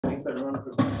Thanks everyone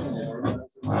for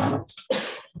coming.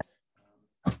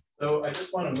 So I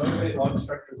just want to motivate log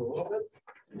structures a little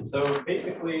bit. So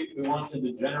basically, we wanted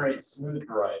to generate smooth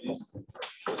varieties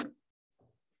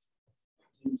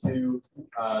into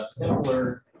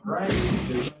simpler varieties.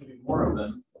 There's going to be more of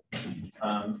them,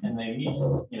 and they meet.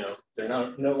 They're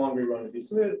no longer going to be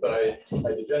smooth. But I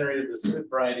degenerated the smooth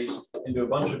variety into a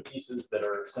bunch of pieces that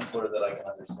are simpler that I can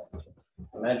understand.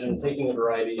 Imagine taking a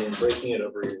variety and breaking it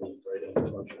over your knee, right, into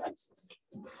a bunch of pieces.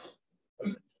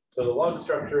 Okay. So the log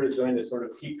structure is going to sort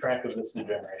of keep track of this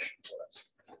degeneration for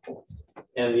us.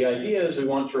 And the idea is we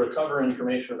want to recover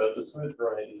information about the smooth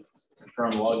variety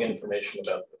from log information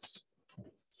about this.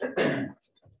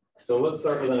 So let's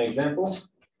start with an example.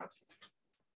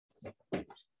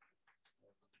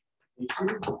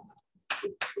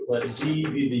 Let D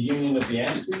be the union of the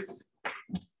axes,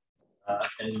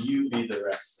 and U be the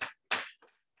rest.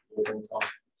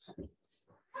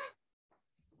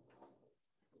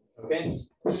 Okay,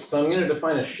 so I'm going to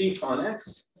define a sheaf on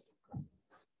X,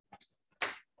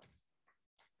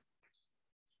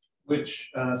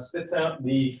 which spits out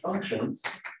the functions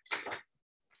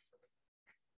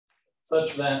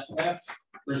such that F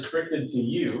restricted to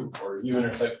U, or U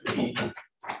intersect P,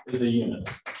 is a unit.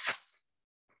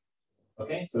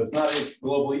 Okay, so it's not a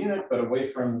global unit, but away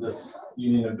from this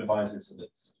union of divisors it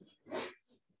is.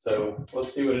 So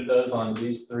let's see what it does on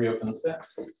these three open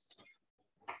sets.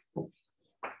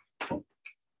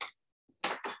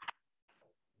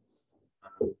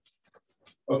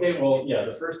 Okay, well, yeah,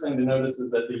 the first thing to notice is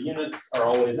that the units are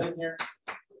always in here.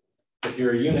 If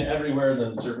you're a unit everywhere,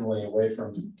 then certainly away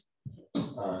from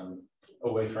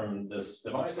this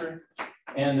divisor,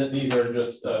 and that these are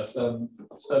just a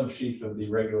subsheaf of the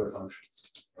regular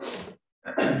functions.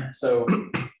 So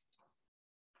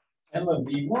M of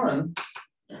V1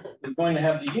 is going to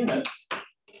have the units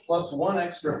plus one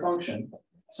extra function.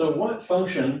 So what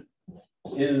function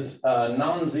is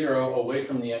non-zero away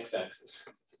from the x-axis?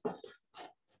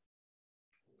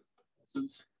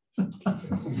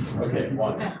 Okay,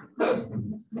 y.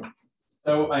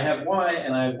 So I have y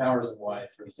and I have powers of y.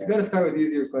 You got to start with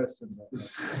easier questions.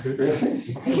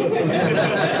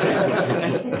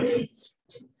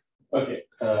 Okay.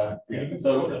 Yeah.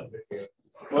 So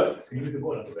what?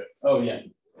 Oh yeah.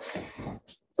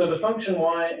 So the function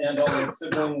y and all its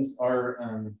siblings are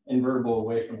invertible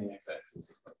away from the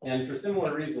x-axis, and for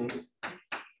similar reasons, I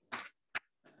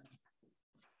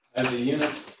have the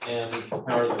units and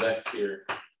powers of x here.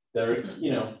 They're,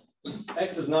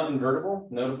 x is not invertible,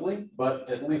 notably, but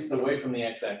at least away from the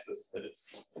x-axis that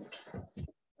it's,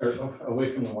 or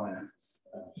away from the y-axis.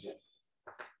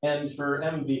 And for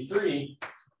MV3,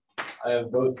 I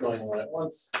have both going on at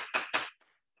once.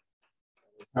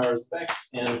 Powers of x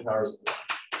and powers of y.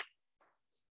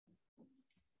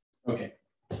 Okay.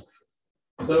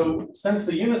 So since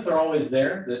the units are always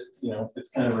there, that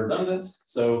it's kind of redundant.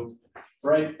 So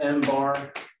write M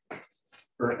bar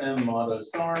for M mod O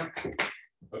star.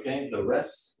 Okay, the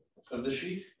rest of the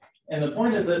sheaf. And the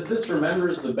point is that this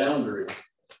remembers the boundary.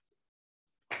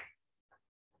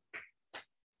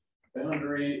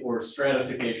 Boundary or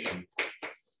stratification.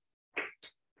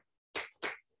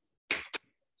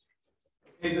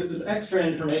 Okay, this is extra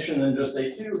information than just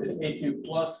A2. It's A2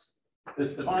 plus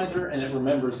this divisor, and it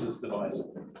remembers this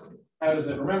divisor. How does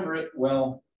it remember it?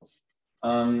 Well,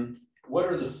 what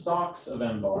are the stalks of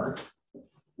M bar?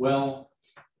 Well,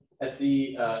 at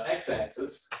the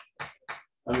x-axis,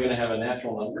 I'm going to have a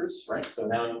natural numbers, right? So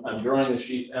now I'm drawing the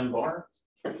sheaf M bar.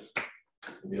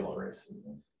 Maybe I'll erase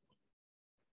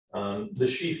the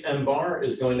sheaf M bar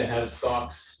is going to have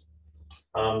stalks,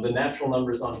 the natural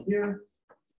numbers on here,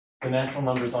 the natural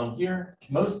numbers on here.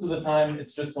 Most of the time,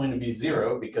 it's just going to be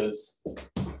 0 because,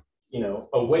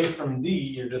 away from D,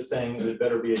 you're just saying that it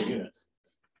better be a unit.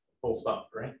 Full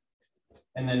stop, right?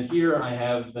 And then here I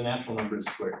have the natural numbers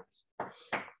squared.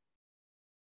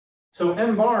 So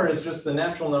M bar is just the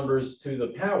natural numbers to the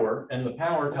power, and the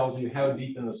power tells you how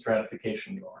deep in the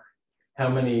stratification you are. How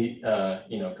many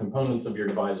components of your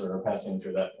divisor are passing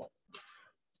through that point.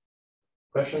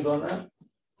 Questions on that?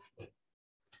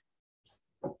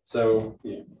 So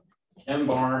yeah, M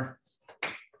bar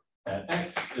at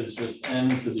X is just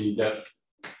N to the depth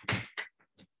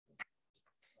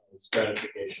of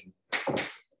stratification.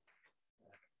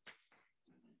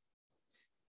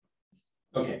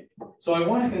 Okay, so I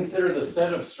want to consider the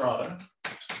set of strata.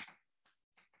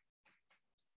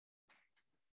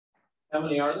 How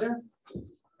many are there?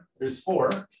 There's 4,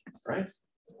 right?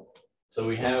 So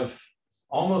we have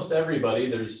almost everybody.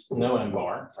 There's no M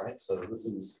bar, right? So this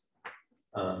is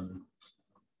on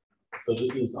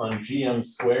GM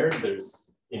squared.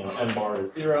 There's M bar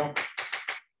is 0.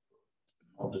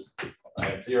 I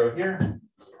have 0 here.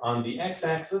 On the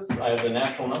x-axis, I have the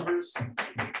natural numbers.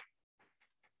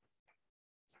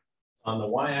 On the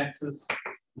y-axis,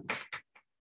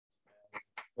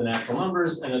 the natural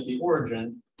numbers, and at the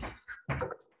origin,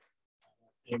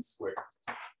 in squared.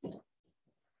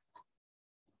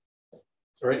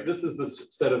 All right, this is the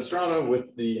set of strata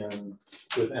with the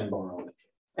with n bar on it.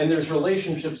 And there's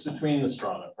relationships between the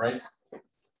strata, right?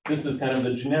 This is kind of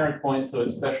the generic point, so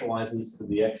it specializes to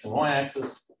the x and y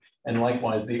axis, and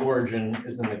likewise the origin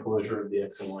is in the closure of the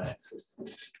x and y axis.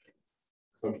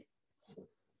 Okay.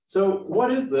 So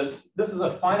what is this? This is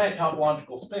a finite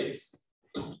topological space.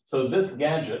 So this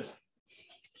gadget,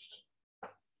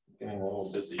 getting a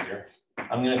little busy here,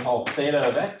 I'm going to call theta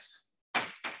of x.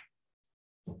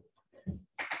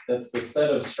 That's the set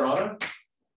of strata.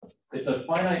 It's a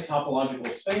finite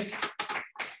topological space.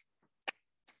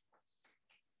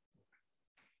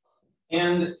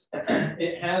 And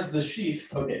it has the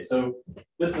sheaf. Okay, so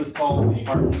this is called the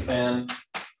Hartmann fan,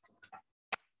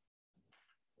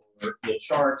 or the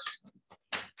chart,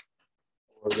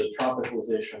 or the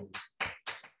tropicalization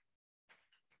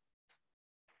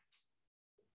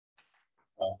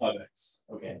of x.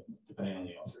 Okay, depending on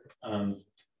the author.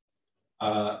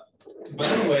 But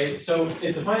anyway, so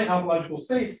it's a finite topological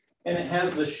space, and it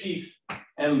has the sheaf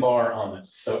m bar on it.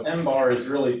 So m bar is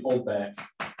really pulled back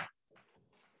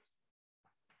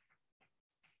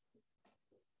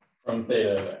from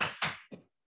theta of x.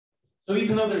 So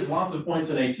even though there's lots of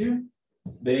points in A2,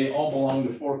 they all belong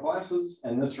to 4 classes,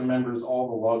 and this remembers all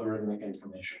the logarithmic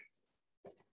information.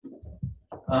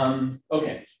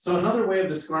 Okay, so another way of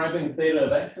describing theta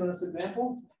of x in this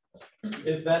example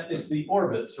is that it's the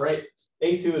orbits, right?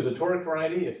 A2 is a toric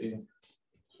variety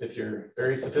if you're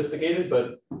very sophisticated,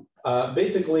 but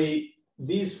basically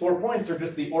these 4 points are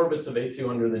just the orbits of A2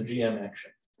 under the GM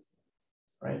action,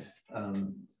 right?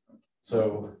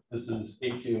 So this is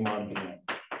A2 mod GM,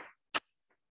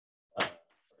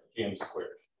 GM squared.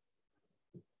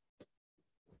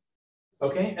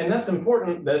 Okay, and that's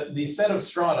important that the set of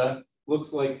strata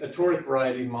looks like a toric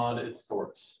variety mod its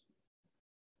torus.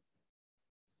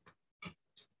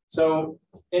 So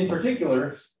in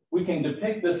particular, we can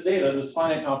depict this data, this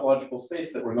finite topological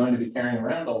space that we're going to be carrying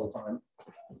around all the time,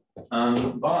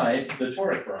 by the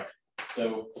toric variety.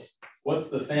 So what's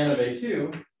the fan of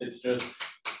A2? It's just,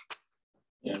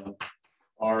 you know,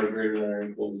 r greater than or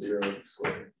equal to 0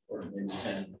 squared, or maybe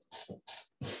 10.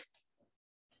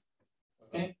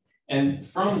 Okay, and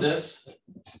from this,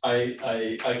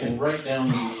 I can write down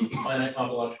the finite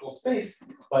topological space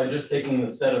by just taking the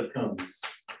set of cones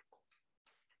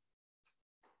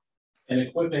and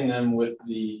equipping them with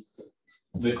the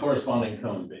corresponding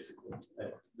cone, basically.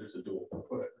 There's a dual,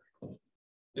 whatever.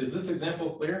 Is this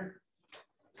example clear?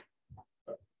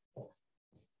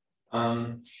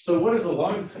 So what is a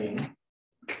log scheme?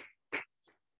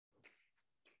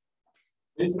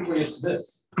 Basically, it's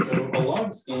this. So a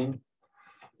log scheme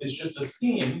is just a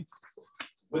scheme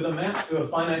with a map to a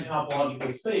finite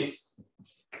topological space,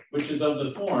 which is of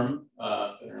the form,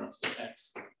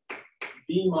 x,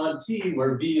 B mod T,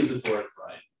 where V is a toric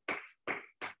variety.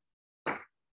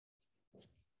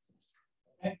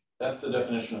 Okay, that's the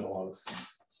definition of a log scheme.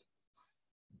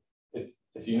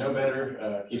 If you know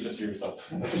better, keep it to yourself.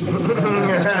 So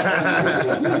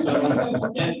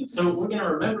we're going to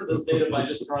remember this data by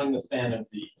just drawing the fan of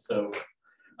V. So,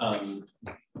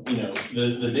 you know,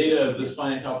 the data of this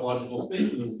finite topological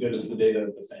space is as good as the data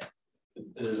of the fan.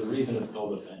 There's a reason it's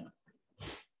called the fan.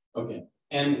 Okay,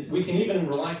 and we can even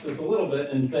relax this a little bit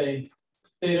and say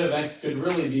theta of x could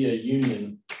really be a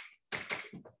union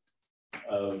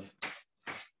of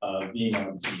B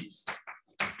mod T's.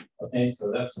 Okay, so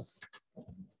that's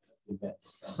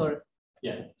sorry.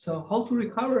 Yeah. So how to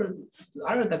recover the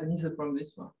other definition from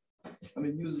this one? I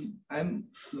mean, use M,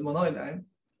 the monoid M.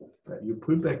 You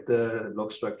pull back the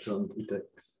log structure on theta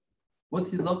x. What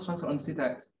is log structure on theta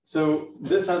x? So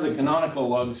this has a canonical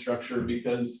log structure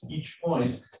because each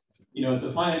point, you know, it's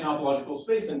a finite topological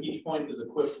space, and each point is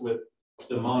equipped with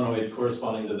the monoid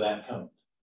corresponding to that cone,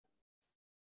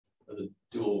 or the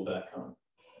dual of that cone.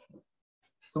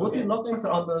 So what is log structure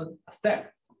on the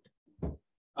stack?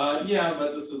 Yeah,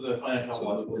 but this is a finite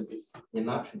topological space. The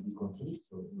map should be continuous,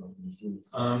 so this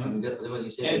is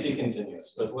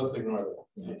Anti-continuous, but let's ignore that.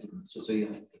 yeah, so you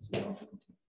have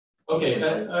Okay,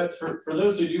 for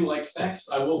those who do like stacks,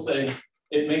 I will say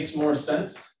it makes more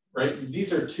sense, right?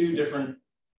 These are 2 different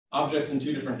objects in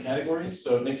 2 different categories,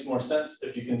 so it makes more sense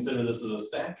if you consider this as a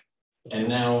stack. And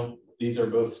now these are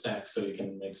both stacks, so you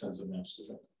can make sense of maps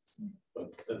differently.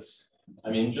 But that's, I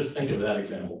mean, just think of that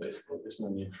example, basically. There's no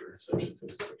need for such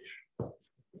sophistication.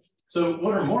 So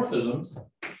what are morphisms?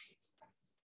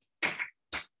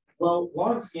 Well,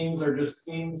 log schemes are just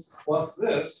schemes plus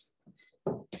this.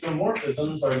 So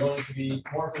morphisms are going to be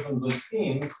morphisms of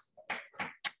schemes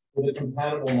with a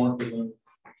compatible morphism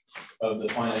of the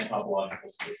finite topological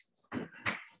spaces.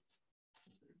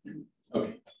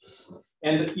 Okay.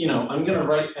 And I'm going to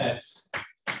write X,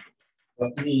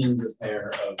 but mean the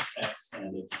pair of X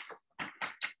and its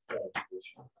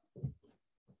position.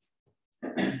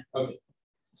 Okay.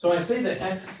 So I say that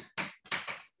X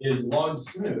is log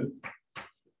smooth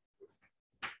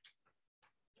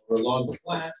or log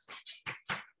flat,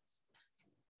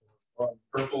 log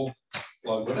purple,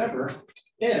 log whatever,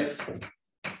 if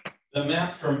the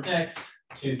map from X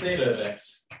to theta of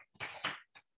X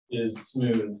is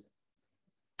smooth,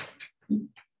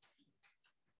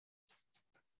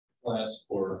 flat,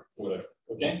 or whatever.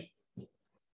 Okay.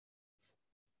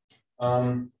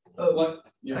 What?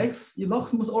 Yeah. X, you log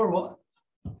smooth over what?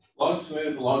 Log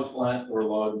smooth, log flat, or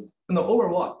log. No, over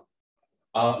what?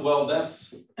 Well,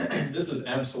 this is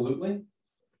absolutely.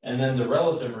 And then the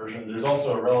relative version, there's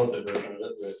also a relative version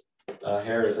that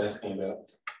Herr is asking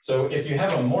about. So if you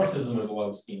have a morphism of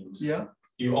log schemes, yeah,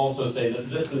 you also say that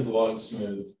this is log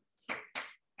smooth.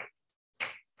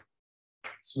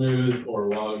 Smooth or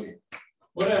log,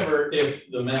 whatever, if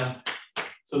the map,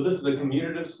 so this is a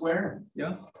commutative square.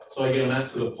 Yeah. So I get a map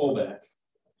to the pullback,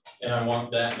 and I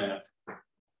want that map.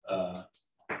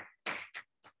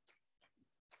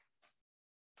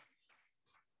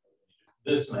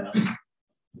 This map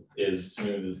is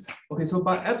smooth. Okay, so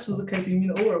by absolute case, you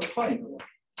mean over a point?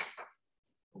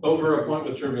 Over a point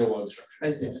with trivial log structure.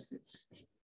 I see. Yes.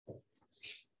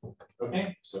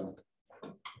 Okay, so.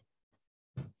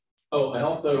 Oh, and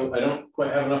also, I don't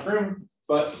quite have enough room,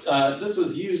 but this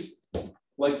was used,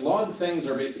 like log things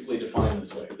are basically defined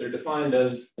this way. They're defined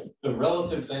as the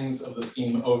relative things of the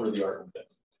scheme over the Artin thing.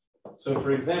 So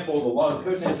for example, the log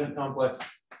cotangent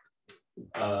complex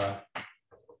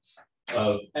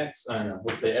of X, I don't know,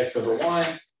 let's say X over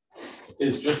Y,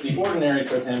 is just the ordinary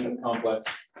cotangent complex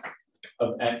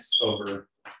of X over,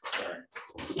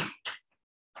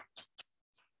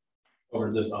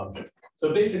 over this object.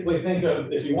 So basically think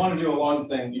of, if you want to do a log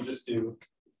thing, you just do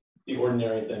the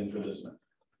ordinary thing for this map.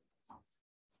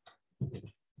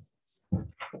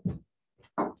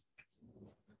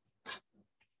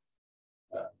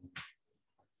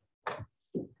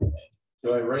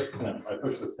 Do I write? No, I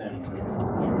push this down.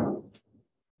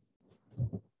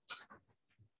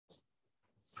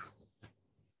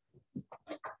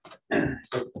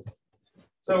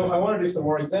 So I want to do some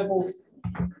more examples.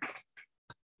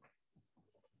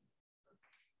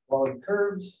 Log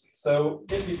curves. So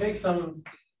if you take some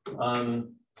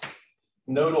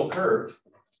nodal curve,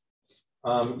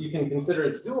 you can consider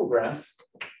its dual graph.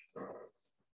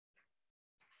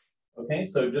 Okay,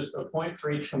 so just a point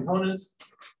for each component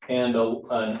and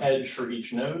an edge for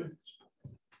each node.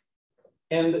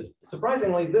 And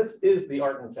surprisingly, this is the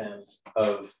Artin fan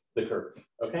of the curve,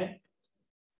 okay?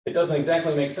 It doesn't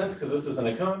exactly make sense because this isn't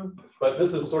a cone, but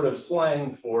this is sort of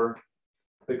slang for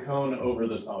the cone over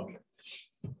this object.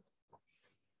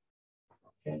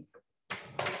 Okay.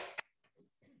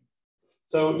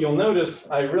 So you'll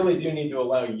notice I really do need to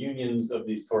allow unions of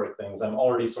these toric things. I'm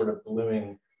already sort of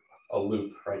gluing a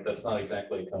loop, right? That's not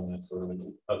exactly a cone, that's sort of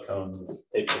a cone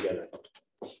taped together.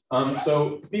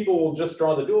 So people will just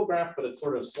draw the dual graph, but it's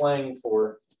sort of slang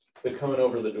for the cone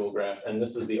over the dual graph, and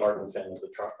this is the Artin fan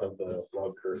of the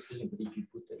log curve. But if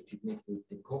you make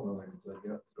the cone over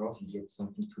the graph, you get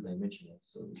something two-dimensional.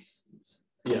 So it's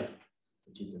yeah,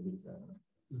 which is a bit.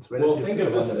 Well, think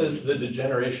of this as the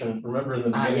degeneration. Remember in the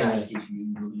beginning. Yeah, I see.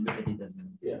 You look at it as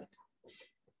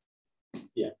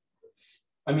yeah.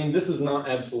 I mean, this is not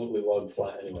absolutely log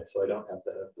flat anyway, so I don't have to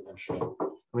have dimensional.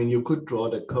 I mean, you could draw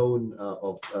the cone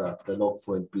of the log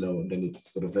point below, and then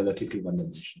it's sort of relatively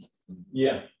one-dimensional.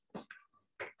 Yeah.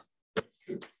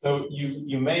 So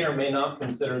you may or may not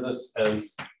consider this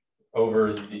as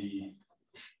over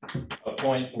a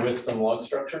point with some log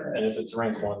structure, and if it's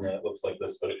rank 1, then it looks like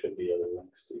this, but it could be other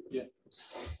ranks too. Yeah.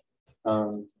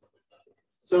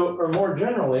 So, or more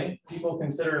generally, people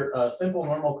consider simple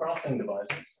normal crossing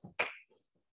divisors.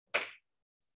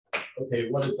 Okay,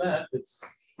 what is that? It's,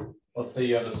 let's say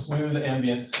you have a smooth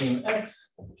ambient scheme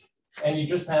X, and you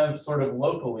just have sort of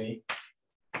locally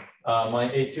my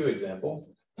A2 example,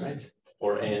 right?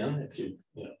 Or AN, if you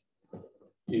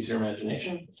use your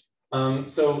imagination.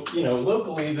 So,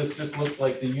 locally, this just looks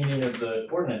like the union of the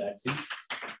coordinate axes,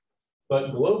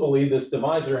 but globally, this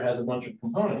divisor has a bunch of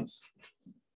components.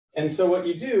 And so what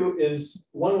you do is,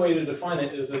 one way to define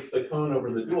it is it's the cone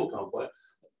over the dual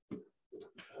complex.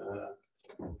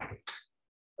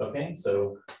 Okay,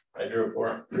 so I drew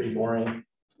a pretty boring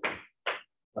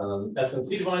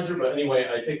SNC divisor, but anyway,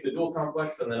 I take the dual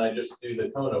complex and then I just do the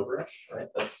cone over it, right?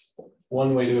 That's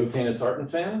one way to obtain its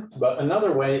Artin fan. But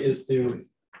another way is to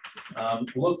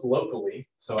look locally.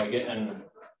 So I get, and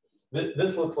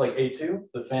this looks like A2.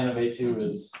 The fan of A2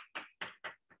 is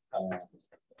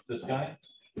this guy,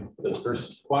 the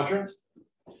first quadrant.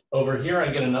 Over here,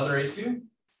 I get another A2.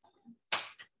 I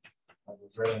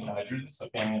was writing how I drew this.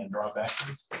 Okay, I'm going to draw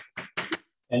backwards.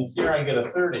 And here I get a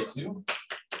third A2.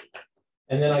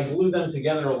 And then I glue them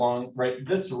together along, right?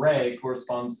 This ray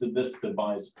corresponds to this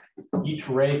divisor. Each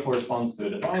ray corresponds to a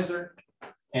divisor.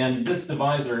 And this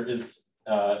divisor is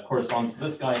corresponds to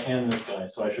this guy and this guy.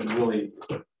 So I should really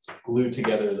glue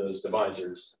together those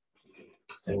divisors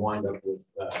and wind up with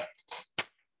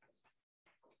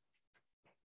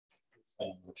this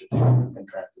thing, which is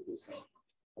contracted this thing.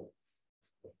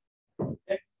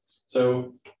 Okay.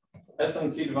 So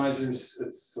SNC divisors,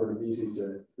 it's sort of easy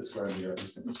to describe here.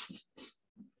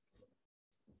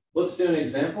 Let's do an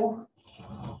example.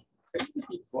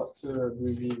 What do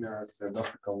we mean as an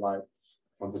optical line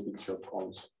on the picture of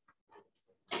cones?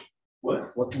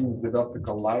 What? Means the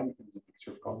optical line in the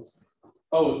picture of cones?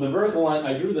 Oh, the vertical line,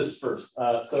 I drew this first.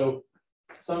 So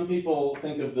some people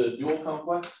think of the dual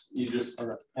complex. You just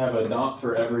have a dot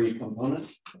for every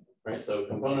component, right? So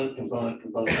component, component,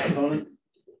 component, component.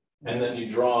 And then you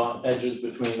draw edges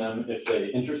between them if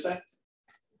they intersect.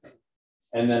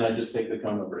 And then I just take the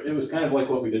cone over. It was kind of like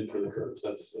what we did for the curves.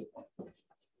 That's the point.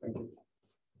 Thank you.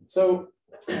 So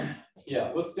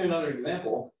yeah, let's do another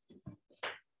example.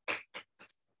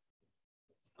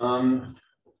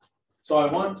 So I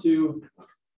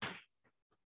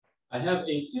have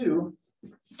A2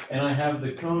 and I have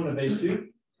the cone of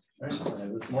A2, right? I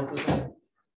have this morphism,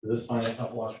 this finite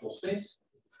topological space.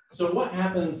 So what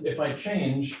happens if I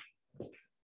change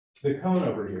the cone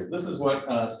over here? This is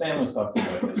what Sam was talking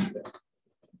about yesterday.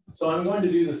 So I'm going to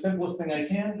do the simplest thing I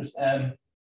can, just add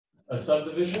a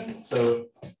subdivision. So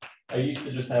I used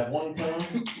to just have one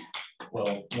cone,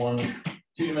 well, one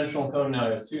two-dimensional cone, now I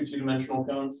have two two-dimensional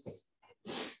cones.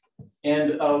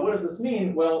 And what does this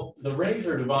mean? Well, the rays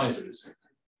are divisors.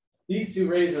 These two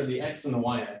rays are the x and the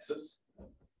y axis.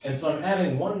 And so I'm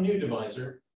adding one new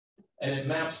divisor and it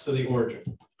maps to the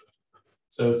origin.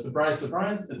 So surprise,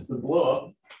 surprise, it's the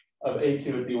blow-up of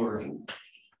A2 at the origin.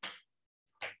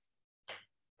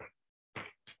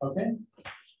 Okay.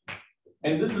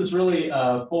 And this is really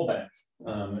a pullback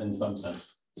in some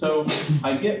sense. So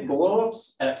I get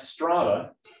blowups at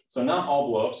strata. So not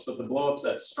all blowups, but the blowups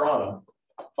at strata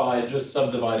by just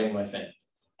subdividing my fan.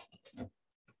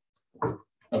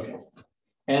 Okay.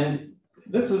 And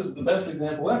this is the best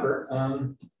example ever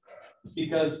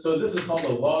because, so this is called a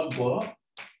log blowup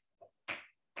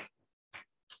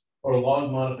or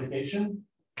log modification,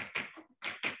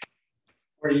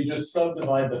 where you just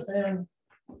subdivide the fan.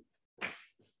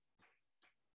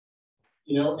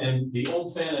 You know, and the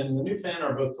old fan and the new fan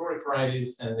are both toric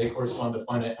varieties, and they correspond to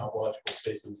finite topological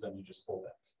spaces, and you just pull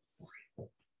back.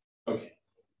 Okay.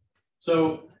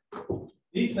 So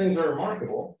these things are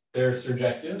remarkable. They're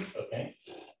surjective, okay.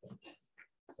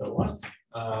 So what?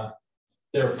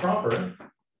 They're proper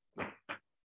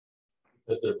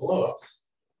because they're blowups,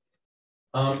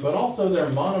 but also they're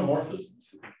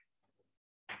monomorphisms.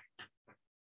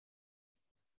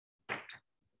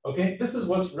 Okay, this is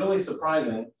what's really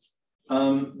surprising.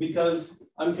 Because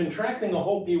I'm contracting a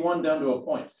whole P1 down to a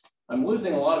point. I'm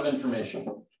losing a lot of information.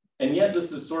 And yet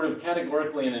this is sort of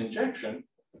categorically an injection.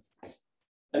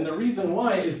 And the reason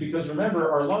why is because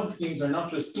remember, our log schemes are not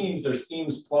just schemes, they're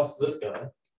schemes plus this guy.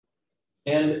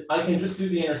 And I can just do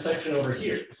the intersection over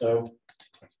here. So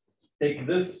take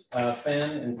this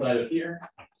fan inside of here,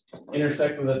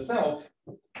 intersect with itself.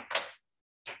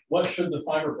 What should the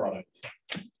fiber product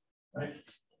be, right?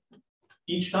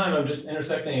 Each time I'm just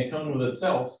intersecting a cone with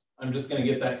itself, I'm just going to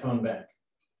get that cone back.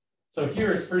 So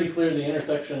here it's pretty clear the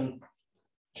intersection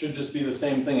should just be the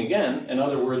same thing again. In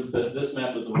other words, that this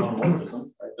map is a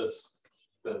monomorphism, right? That's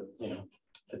the,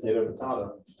 potato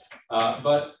potato.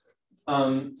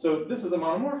 So this is a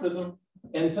monomorphism,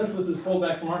 and since this is pulled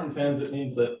back from Artin fans, it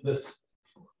means that this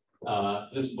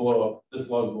this log blowup is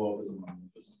a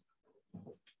monomorphism.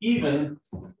 Even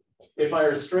if I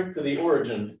restrict to the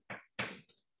origin,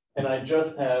 and I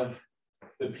just have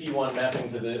the P1 mapping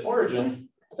to the origin,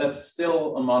 that's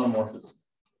still a monomorphism.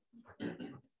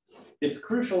 It's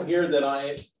crucial here that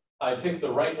I pick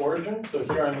the right origin. So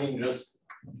here I mean just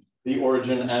the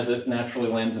origin as it naturally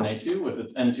lands in A2 with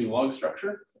its N2 log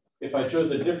structure. If I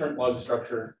chose a different log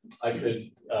structure, I could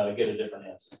get a different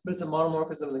answer. But it's a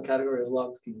monomorphism in the category of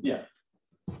log scheme. Yeah.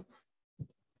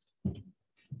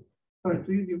 Sorry,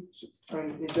 please, is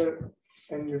there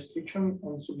and restriction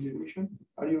on subdivision?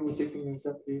 Are you taking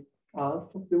exactly half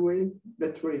of the way?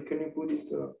 That way, can you put it?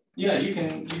 Yeah, you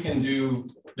can do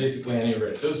basically any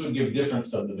array. Those would give different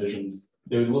subdivisions.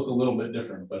 They would look a little bit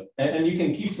different, but and you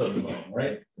can keep subdividing,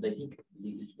 right? But I think,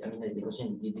 I mean, the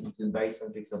question is to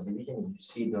bicentric subdivision. If you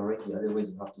see it directly, otherwise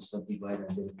you have to subdivide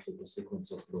and then take a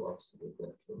sequence of blow-ups.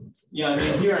 So yeah, I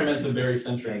mean, here I meant the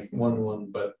barycentric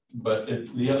 1, but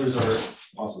the others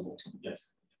are possible.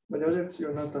 Yes. But the others,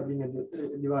 you're not adding a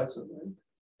divisor,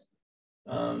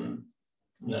 right?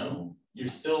 No,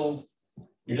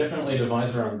 you're definitely a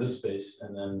divisor on this space,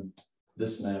 and then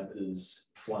this map is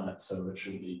flat, so it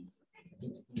should be.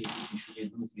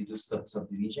 You do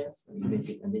subdivisions, and you make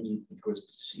it, and then of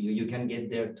course you can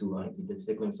get there to the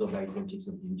sequence of bicentric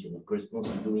subdivision. It corresponds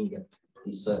to doing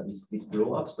these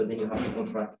blow-ups, but then you have to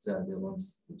contract the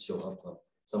ones that show up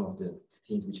some of the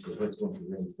things which correspond to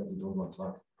rings that you don't want to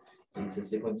have. So it's a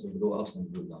sequence of blow-ups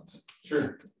and blow-downs.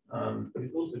 Sure. But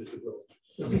it's also just a blow.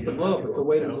 It's just a blow up. It's a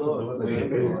way to blow up.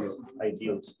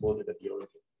 Ideal to blow the theory.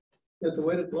 It's a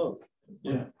way to blow.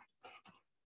 Yeah.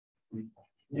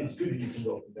 It's good that you can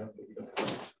go up and down, but you don't.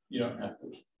 You don't have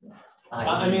to.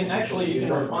 I mean, actually, you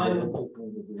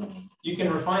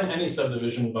can refine any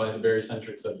subdivision by the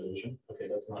barycentric subdivision. Okay,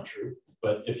 that's not true.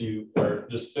 But if you are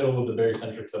just fiddle with the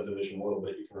barycentric subdivision a little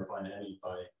bit, you can refine any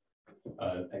by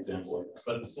example like that.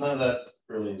 But none of that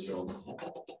really is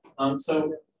relevant.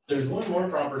 So there's one more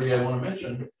property I want to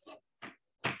mention.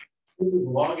 This is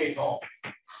log et al.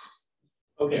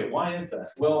 Okay, why is that?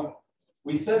 Well,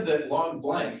 we said that log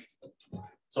blank.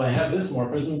 So I have this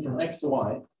morphism from X to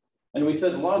Y. And we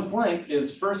said log blank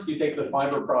is first you take the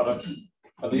fiber product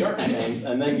of the arctanes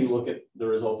and then you look at the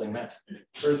resulting map.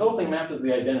 The resulting map is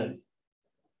the identity,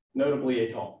 notably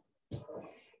et al.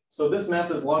 So this map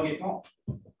is log et al.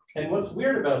 And what's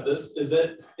weird about this is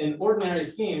that in ordinary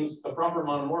schemes, a proper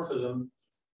monomorphism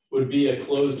would be a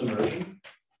closed immersion.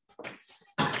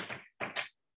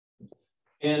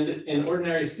 And in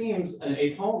ordinary schemes, an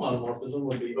et al. Monomorphism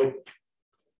would be open.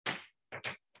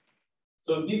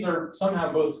 So these are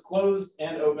somehow both closed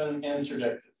and open and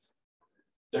surjective.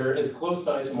 They're as close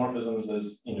to isomorphisms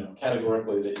as,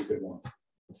 categorically that you could want.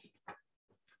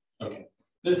 Okay.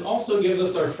 This also gives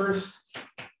us our first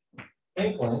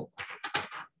inkling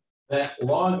that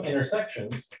log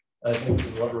intersections, I think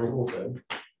this is what Rahul said,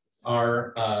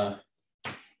 are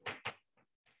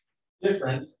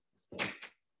different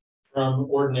from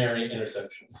ordinary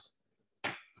intersections.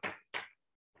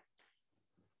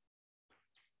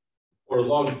 Or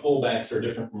log pullbacks are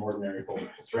different from ordinary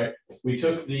pullbacks, right? We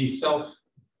took the self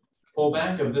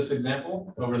pullback of this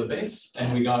example over the base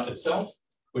and we got itself,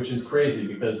 which is crazy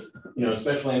because,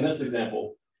 especially in this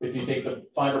example, if you take the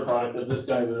fiber product of this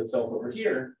guy with itself over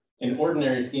here, in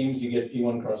ordinary schemes, you get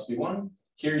P1 cross P1.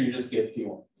 Here, you just get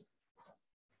P1.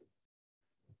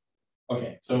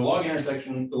 Okay, so log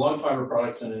fiber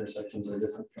products and intersections are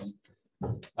different from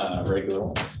regular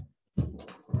ones.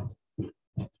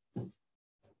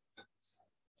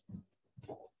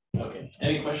 Okay,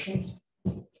 any questions?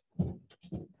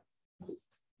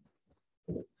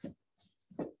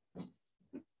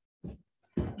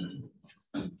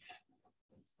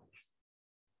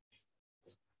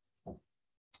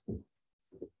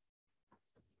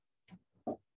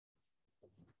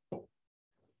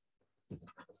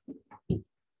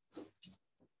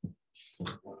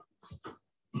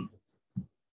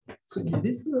 So is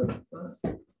this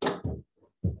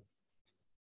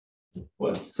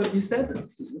What? So you said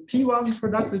P1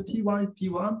 product with P1 is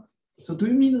P1. So do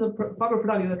you mean the fiber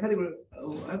product in the category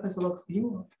of FS log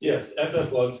scheme? Yes,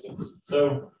 FS log schemes.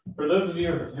 So for those of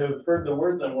you who have heard the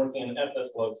words, I'm working in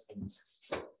FS log schemes.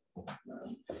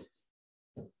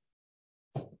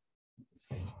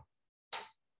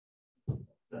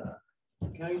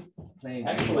 Can I explain?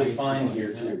 Actually fine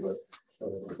here too, but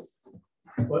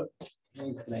what? Can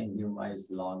you explain your minus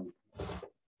log?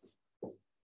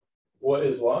 What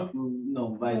is log?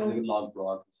 No, why is the log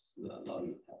block? Log.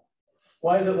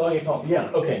 Why is it log et al? Yeah,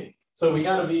 okay. So we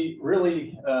got to be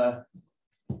really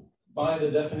by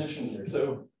the definition here.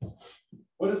 So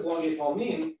what does log et al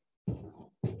mean?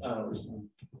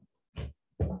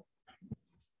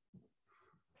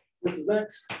 This is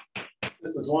x,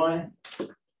 this is y,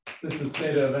 this is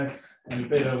theta of x and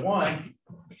theta of y.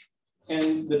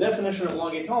 And the definition of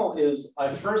log et al is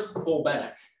I first pull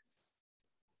back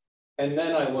and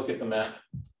then I look at the map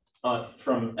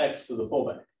from x to the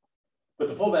pullback. But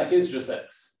the pullback is just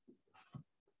x.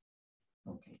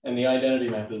 Okay. And the identity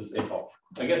map is et al.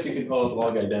 I guess you could call it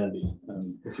log identity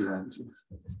if you wanted to.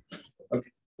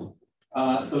 Okay.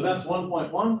 So that's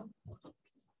 1.1.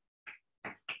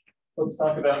 Let's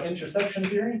talk about intersection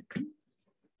theory.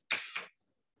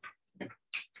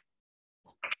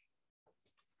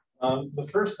 The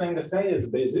first thing to say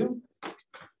is Bezout.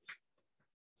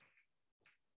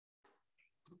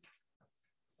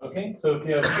 Okay, so if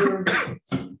you have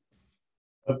curves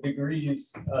of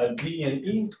degrees D and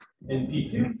E in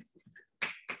P2,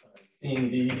 C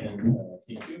and D in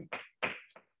P2,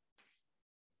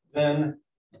 then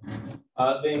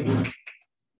they meet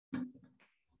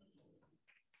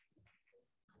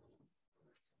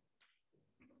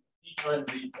E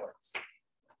times E points.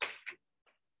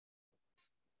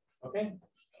 Okay,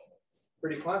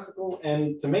 pretty classical.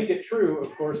 And to make it true,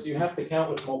 of course, you have to count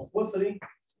with multiplicity.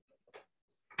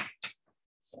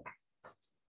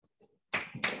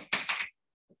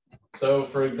 So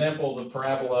for example, the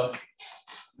parabola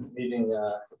meeting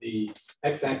the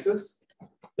x-axis,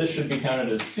 this should be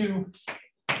counted as 2.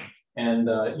 And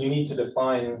you need to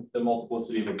define the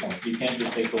multiplicity of a point. You can't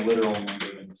just take the literal number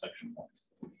of intersection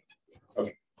points.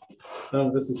 Okay, none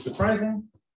of this is surprising.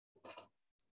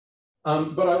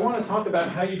 But I want to talk about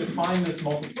how you define this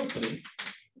multiplicity.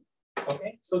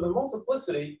 Okay, so the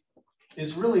multiplicity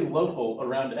is really local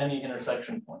around any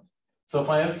intersection point. So if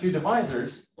I have 2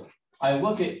 divisors, I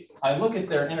look at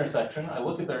their intersection,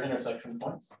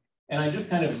 points, and I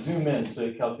just kind of zoom in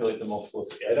to calculate the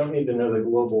multiplicity. I don't need to know the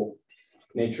global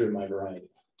nature of my variety.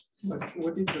 But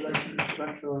what is the log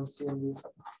structure on CMD?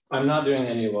 I'm not doing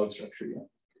any log structure yet.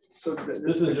 So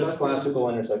this is just classical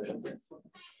intersection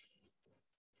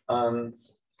theorem.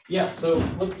 Yeah, so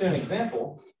let's do an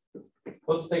example.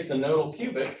 Let's take the nodal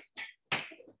cubic.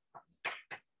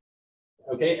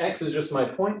 Okay, X is just my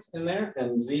point in there,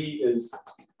 and Z is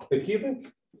the cubic.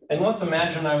 And let's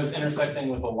imagine I was intersecting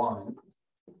with a line.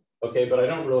 Okay, but I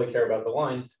don't really care about the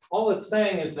line. All it's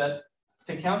saying is that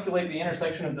to calculate the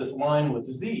intersection of this line with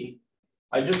Z,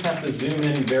 I just have to zoom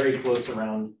in very close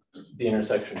around the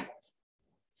intersection point.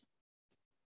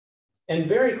 And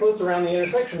very close around the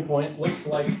intersection point looks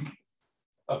like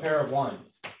a pair of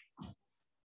lines.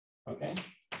 Okay,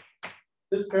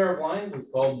 this pair of lines is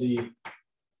called the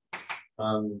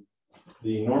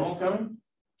normal cone.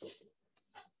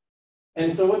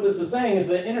 And so what this is saying is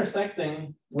that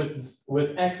intersecting with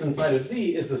X inside of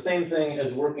Z is the same thing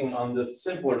as working on this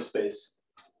simpler space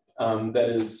that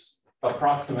is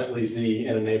approximately Z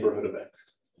in a neighborhood of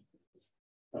X.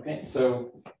 Okay,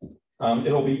 so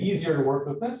it'll be easier to work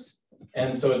with this,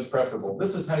 and so it's preferable.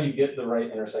 This is how you get the right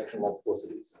intersection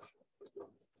multiplicities.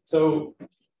 So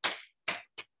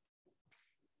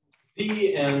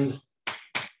Z and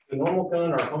the normal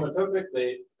cone are homotopic.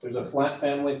 There's a flat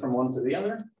family from one to the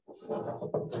other.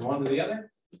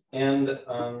 And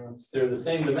they're the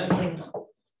same dimension,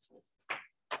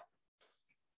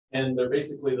 and they're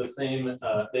basically the same,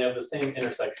 they have the same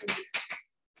intersection.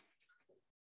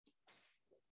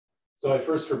 So I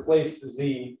first replace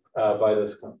Z by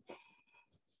this cone.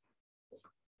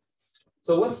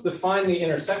 So let's define the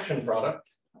intersection product.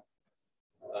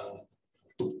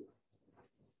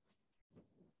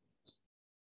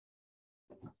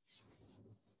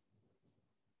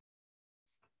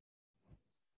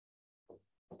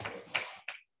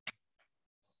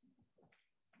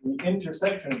 The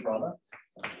intersection product,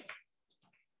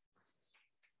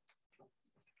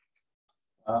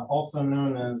 also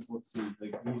known as, let's see, the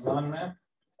Gison map.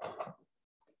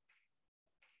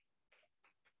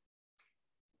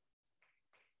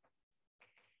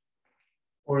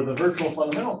 Or the virtual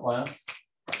fundamental class,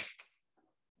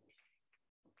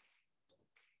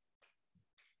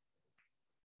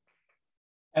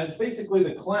 as basically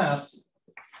the class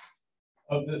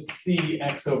of this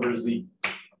CX over Z.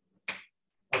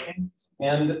 Okay,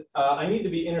 and I need to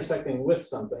be intersecting with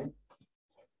something.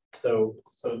 So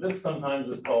this sometimes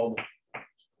is called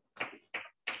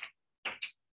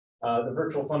the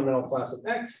virtual fundamental class of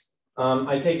X.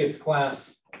 I can take its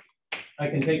class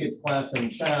in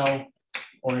Chow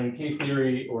or in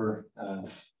K-theory, or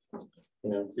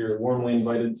you're warmly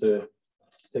invited to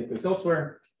take this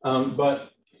elsewhere.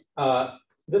 But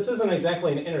this isn't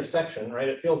exactly an intersection, right?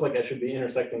 It feels like I should be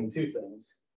intersecting 2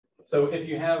 things. So if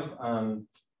you have,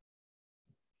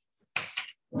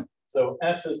 so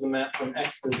F is the map from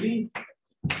X to Z,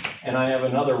 and I have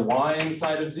another Y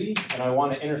inside of Z, and I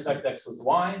want to intersect X with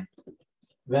Y,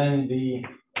 then the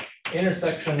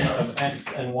intersection of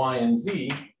X and Y and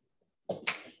Z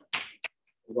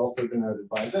is also denoted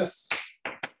by this,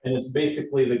 and it's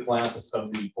basically the class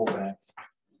of the pullback.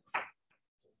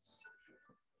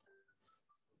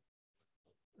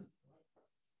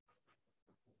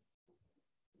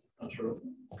 Not sure.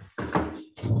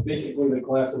 Basically the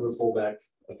class of the pullback.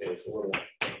 Okay, it's a little.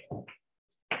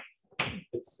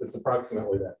 It's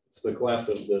approximately that. It's the class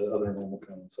of the other normal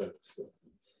cone inside of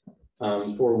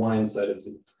this. For Y inside of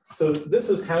Z. So this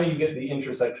is how you get the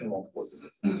intersection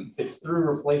multiplicities. It's through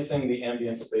replacing the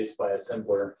ambient space by a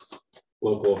simpler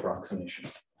local approximation.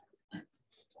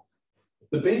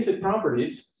 The basic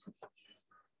properties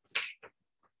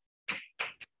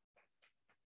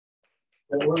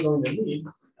that we're going to need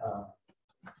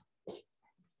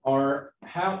are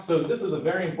how, so this is a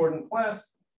very important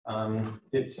class.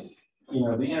 It's,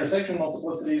 the intersection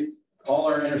multiplicities, all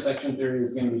our intersection theory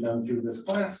is going to be done through this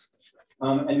class.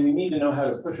 And we need to know how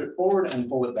to push it forward and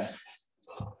pull it back.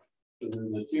 Those are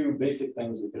the two basic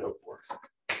things we could hope for.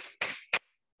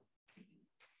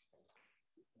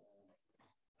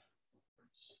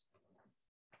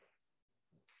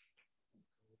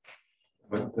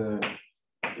 But the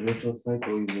virtual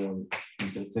cycle is an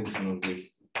intersection of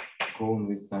this cone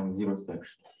with some zero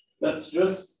section. That's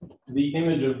just the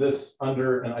image of this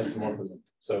under an isomorphism.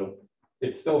 So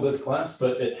it's still this class,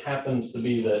 but it happens to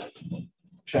be that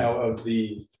chow of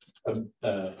the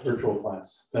virtual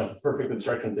class. No, perfect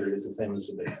abstraction theory is the same as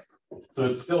the base. So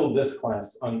it's still this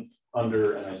class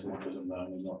under an isomorphism that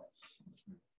I'm ignoring.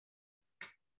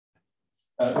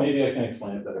 Maybe I can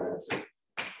explain it better.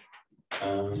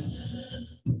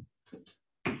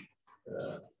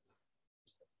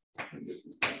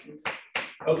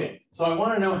 Okay, so I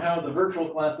want to know how the virtual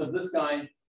class of this guy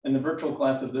and the virtual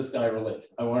class of this guy relate.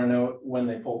 I want to know when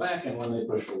they pull back and when they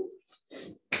push forward.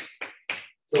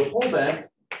 So pullback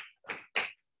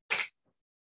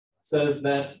says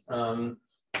that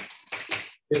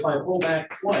if I pull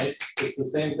back twice, it's the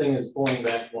same thing as pulling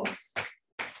back once.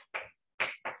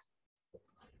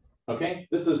 Okay,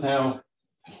 this is how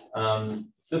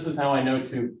I know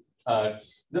to,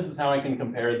 this is how I can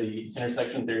compare the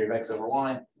intersection theory of x over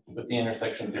y with the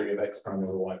intersection theory of x prime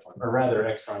over y prime, or rather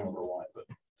x prime over y.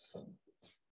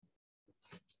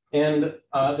 And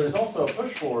there's also a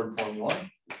push forward formula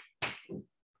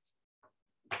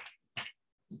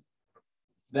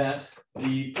that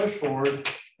the push forward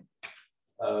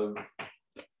of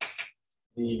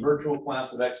the virtual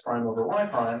class of x prime over y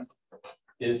prime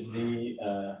is the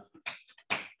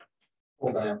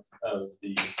pullback of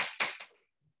the.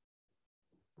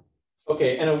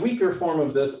 Okay, and a weaker form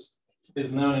of this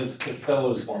is known as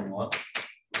Costello's formula.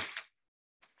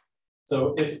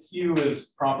 So if Q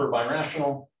is proper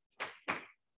birational,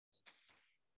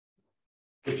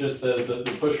 it just says that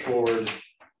the push forward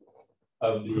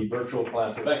of the virtual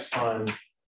class of x prime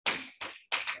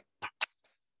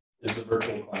is the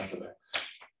virtual class of x.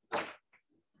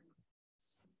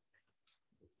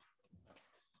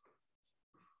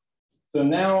 So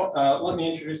now let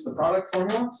me introduce the product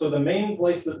formula. So the main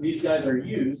place that these guys are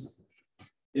used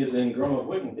is in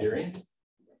Gromov-Witten theory.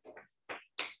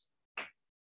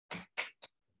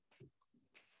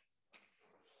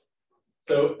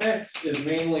 So X is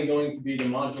mainly going to be the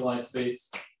moduli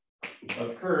space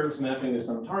of curves mapping to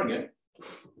some target.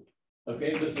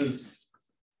 Okay, this is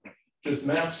just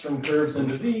maps from curves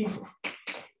into V,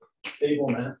 stable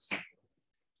maps.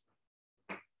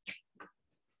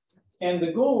 And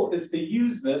the goal is to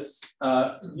use this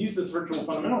virtual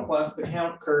fundamental class to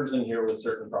count curves in here with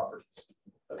certain properties.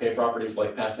 Okay, properties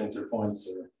like passing through points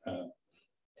or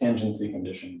tangency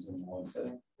conditions in one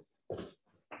setting.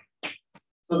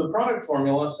 So the product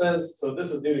formula says, so this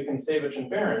is due to Kontsevich and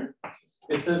Barron.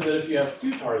 It says that if you have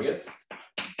two targets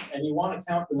and you want to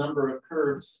count the number of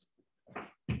curves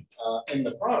in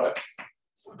the product,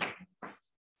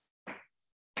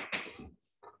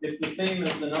 it's the same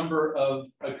as the number of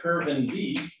a curve in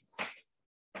V,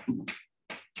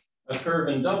 a curve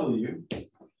in W,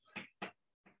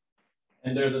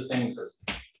 and they're the same curve.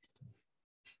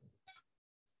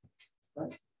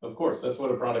 Right? Of course, that's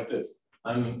what a product is.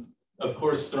 I'm, of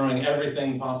course, throwing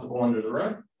everything possible under the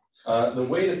rug. The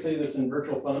way to say this in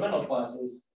virtual fundamental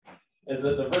classes is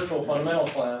that the virtual fundamental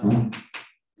class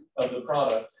of the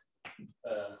product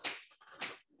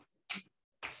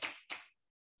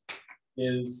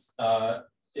is a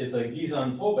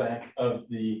Gizan pullback of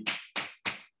the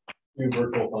two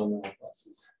virtual fundamental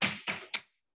classes.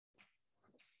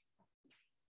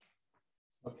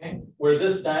 Okay, where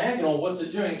this diagonal, what's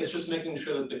it doing? It's just making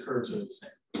sure that the curves are the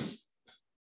same.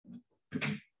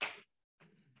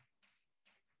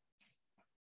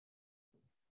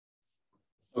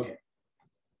 Okay,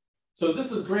 so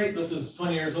this is great. This is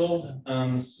 20 years old.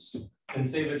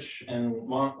 Kontsevich and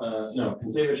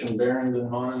Kontsevich and Barron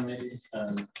and Monin maybe.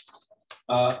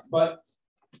 But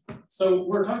so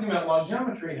we're talking about log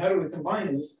geometry. How do we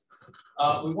combine these?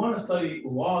 We want to study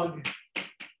log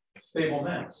stable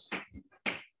maps.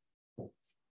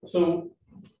 So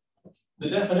the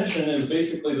definition is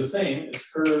basically the same.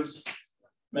 It's curves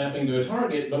mapping to a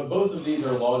target, but both of these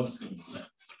are log schemes now.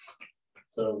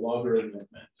 So logarithmic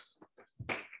maps.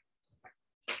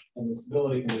 and the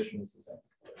stability condition is the same.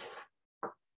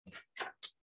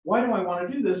 Why do I want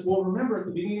to do this? Well, remember at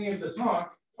the beginning of the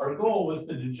talk, our goal was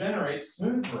to degenerate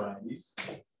smooth varieties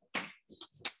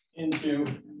into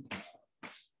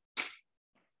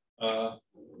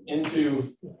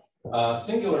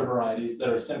singular varieties that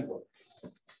are simpler.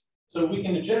 So we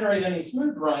can degenerate any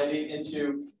smooth variety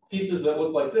into pieces that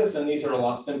look like this, and these are a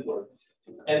lot simpler.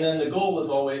 And then the goal was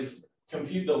always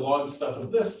compute the log stuff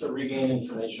of this to regain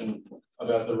information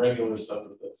about the regular stuff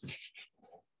of this.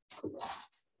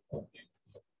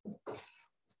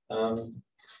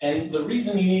 And the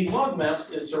reason you need log maps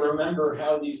is to remember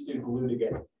how these two glue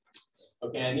together.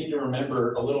 Okay, I need to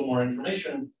remember a little more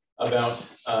information about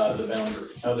the boundary,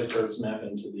 how the curves map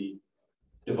into the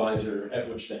divisor at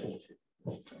which they meet.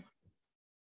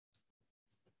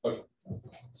 Okay,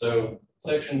 so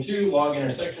section 2, log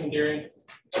intersection theory.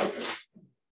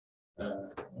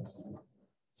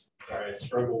 Sorry, I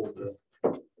struggle with the.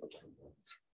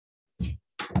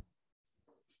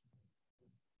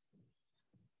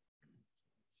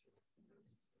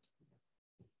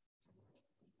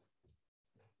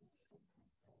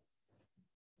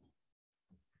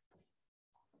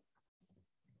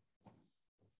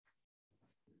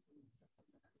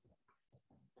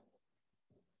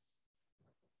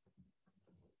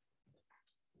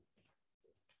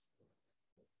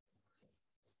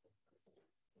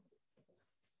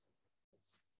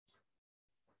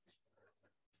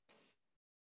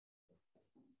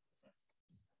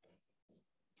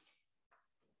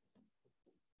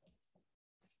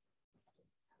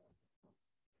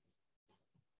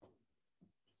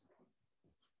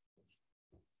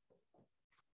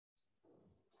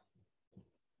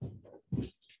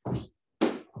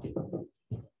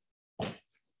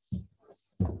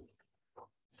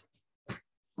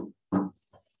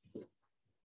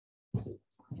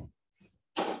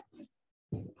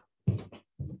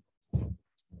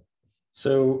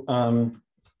 So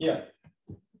yeah,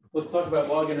 let's talk about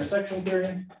log intersection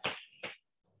theory.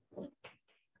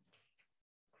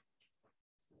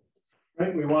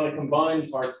 Right, we want to combine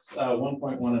parts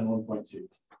 1.1 and 1.2.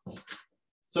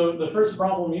 So the first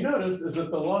problem you notice is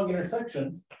that the log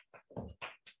intersection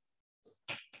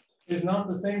is not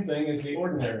the same thing as the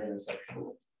ordinary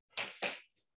intersection.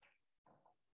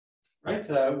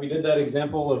 Right, we did that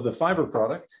example of the fiber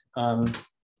product.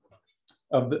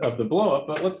 Of the blow up,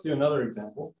 but let's do another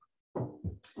example.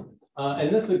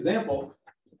 In this example,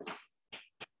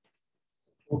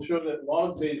 we'll show that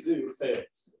log Bezout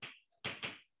fails.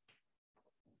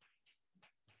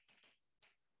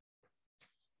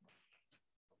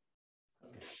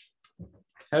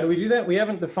 How do we do that? We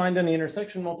haven't defined any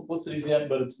intersection multiplicities yet,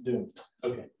 but it's doomed.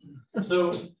 Okay,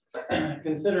 so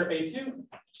consider A2,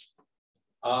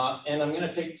 and I'm going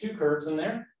to take two curves in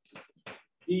there.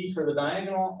 D for the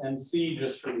diagonal and C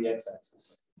just for the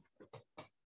x-axis.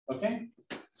 Okay,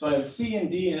 so I have C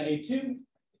and D in A2.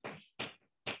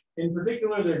 In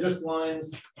particular, they're just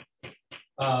lines.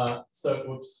 A1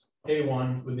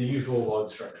 with the usual log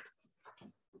structure.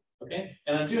 Okay,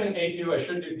 and I'm doing A2. I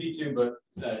should do P2, but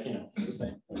you know, it's the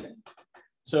same. Okay,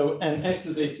 so and X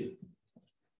is A2.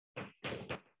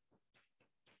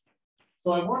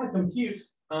 So I want to compute.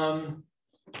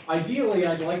 Ideally,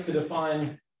 I'd like to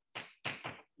define,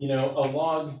 you know, a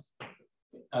log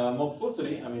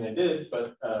multiplicity. I mean, I did,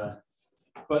 but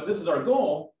this is our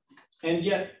goal. And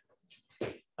yet,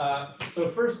 so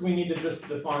first we need to just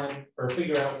define or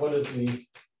figure out what is the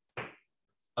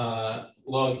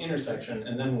log intersection,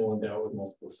 and then we'll endow it with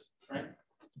multiplicity, right?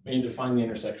 We need to find the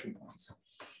intersection points.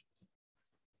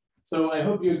 So I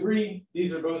hope you agree,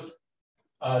 these are both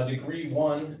degree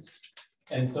 1,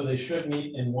 and so they should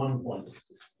meet in 1 point.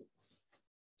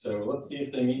 So let's see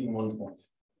if they meet in 1 point.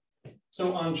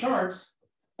 So on charts,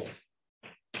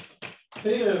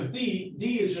 theta of D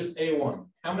is just A1.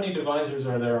 How many divisors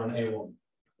are there on A1?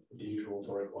 The usual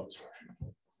toric log structure.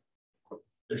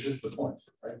 There's just the point,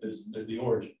 right? There's the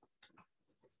origin.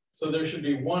 So there should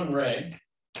be one ray,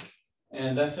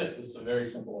 and that's it. This is a very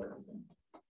simple order thing.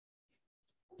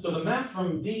 So the map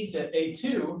from D to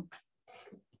A2,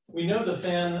 we know the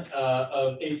fan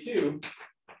of A2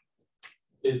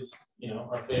 is, you know,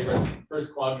 our favorite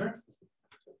first quadrant.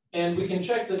 And we can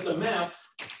check that the map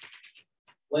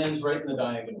lands right in the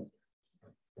diagonal.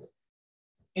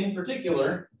 In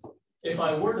particular, if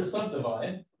I were to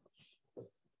subdivide,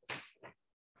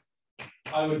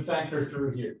 I would factor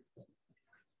through here.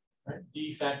 Right?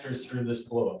 D factors through this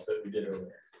blow-up that we did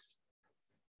earlier.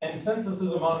 And since this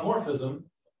is a monomorphism,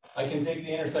 I can take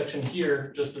the intersection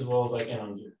here just as well as I can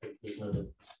on here. There's no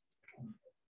difference.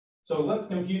 So let's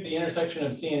compute the intersection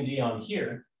of C and D on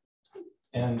here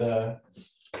and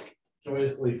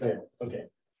joyously fail. Okay,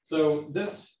 So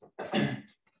this,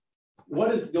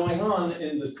 what is going on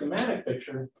in the schematic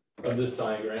picture of this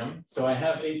diagram? So I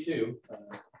have A2.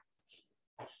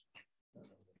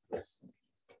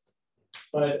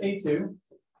 So I have A2.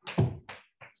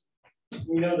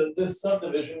 We know that this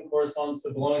subdivision corresponds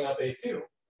to blowing up A2.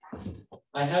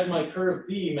 I had my curve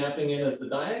B mapping in as the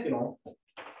diagonal,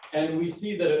 and we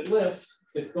see that it lifts.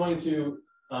 It's going to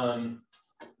map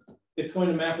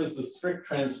as the strict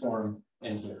transform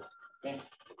in here. Okay.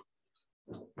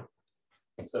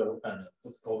 So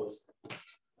let's call this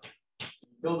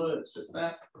tilde. It's just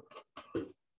that.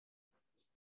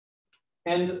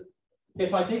 And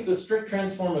if I take the strict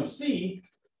transform of C,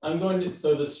 I'm going to,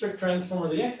 so the strict transform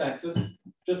of the x-axis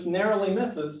just narrowly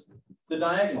misses the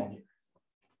diagonal here.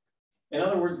 In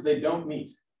other words, they don't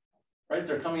meet, right?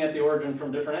 They're coming at the origin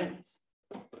from different angles.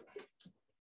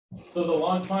 So the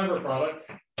log fiber product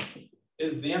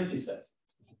is the empty set.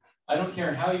 I don't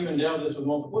care how you endow this with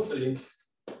multiplicity,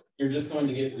 you're just going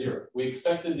to get 0. We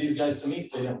expected these guys to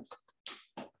meet, they don't.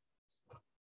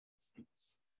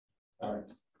 All right.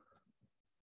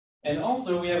 And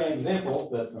also we have an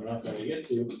example that I'm not going to get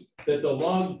to, that the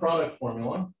log product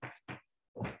formula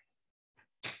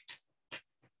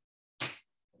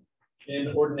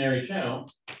in ordinary chow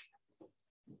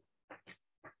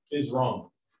is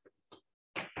wrong.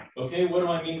 Okay, what do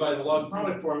I mean by the log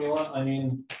product formula? I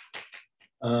mean,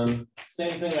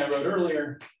 same thing I wrote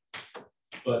earlier,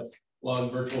 but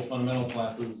log virtual fundamental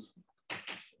classes.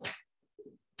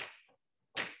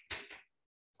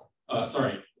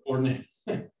 Sorry, ordinary.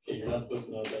 Okay, you're not supposed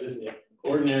to know what that is yet.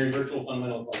 Ordinary virtual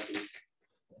fundamental classes.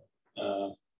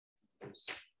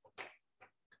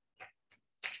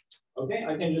 Okay,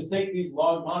 I can just take these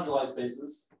log moduli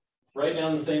spaces, write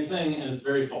down the same thing, and it's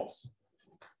very false.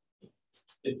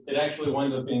 It actually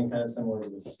winds up being kind of similar to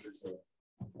this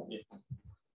yeah.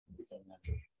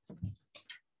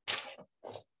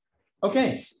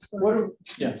 Okay, So, what are,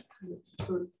 yeah.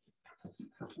 So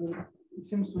it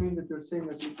seems to me that you're saying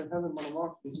that if I have a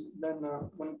monomorphism, then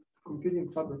when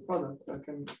computing fiber product, I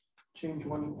can change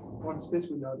one space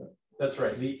with the other. That's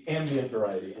right, the ambient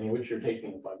variety in which you're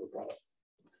taking the fiber product,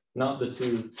 not the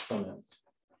two summands.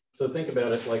 So think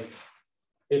about it like,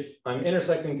 if I'm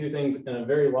intersecting two things in a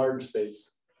very large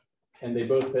space and they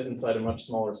both fit inside a much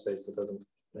smaller space, it doesn't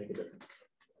make a difference.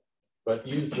 But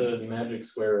use the magic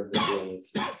square of the deal with,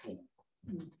 you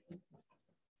know.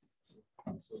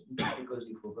 So is it because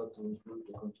you forgot to include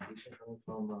the contribution coming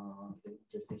from the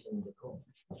intersection in the code?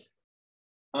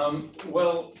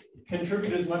 Well,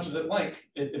 contribute as much as it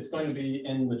like. It's going to be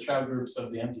in the chow groups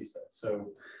of the empty set.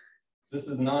 So this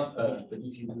is not a... But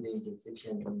if you do the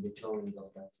intersection in the chowing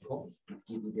of that code,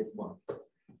 you get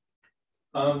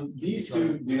 1. These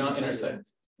two do not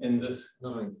intersect in this.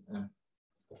 No,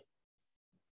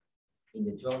 in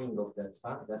the drawing of that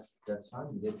fact, that's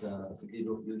fine. You get if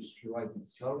you write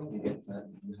its drawing, you get you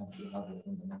have a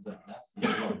fundamental class.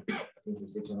 The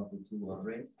intersection of the two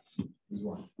arrays is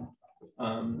 1.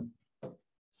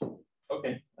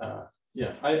 Okay.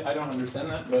 Yeah, I don't understand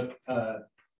that, but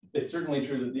it's certainly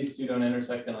true that these two don't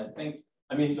intersect. And I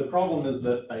mean, the problem is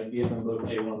that I gave them both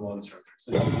A1 log structure.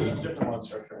 So you do a different log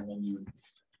structure, and then you would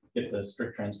get the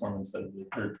strict transform instead of the,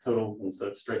 or total instead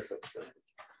of strict.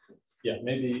 Yeah,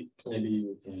 maybe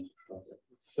we can.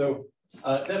 So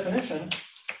definition,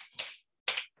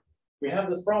 we have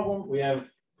this problem. We have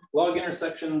log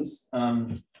intersections.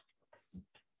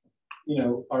 You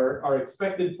know, our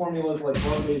expected formulas like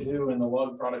log A2 and the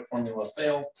log product formula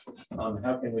fail.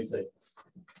 How can we say this?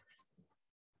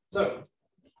 So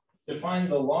define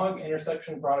the log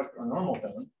intersection product or normal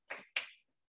cone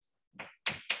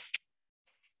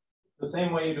the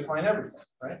same way you define everything,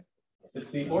 right?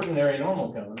 It's the ordinary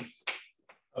normal cone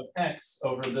of X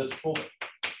over this full.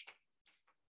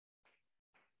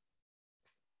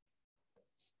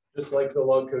 Just like the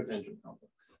log cotangent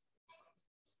complex.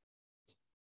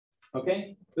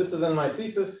 Okay, this is in my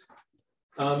thesis,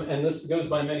 and this goes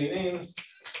by many names.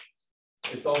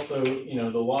 It's also, you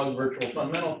know, the log virtual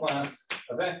fundamental class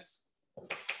of X,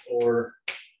 or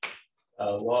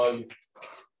log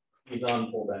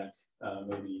Izan pullback,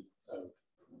 maybe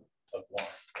of Y.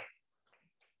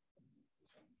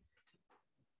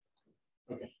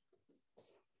 Okay.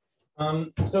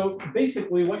 So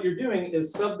basically, what you're doing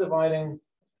is subdividing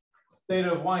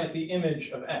theta of Y at the image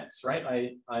of X,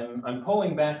 right? I'm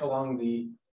pulling back along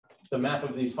the map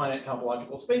of these finite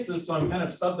topological spaces, so I'm kind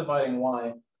of subdividing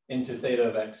Y into theta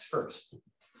of X first.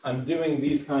 I'm doing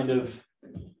these kind of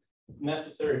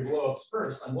necessary blowups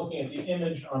first. I'm looking at the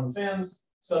image on fans,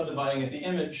 subdividing at the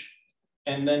image,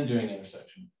 and then doing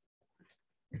intersection.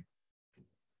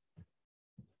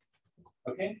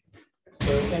 Okay,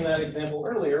 So in that example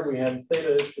earlier, we had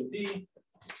theta to B,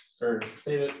 or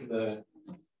theta, the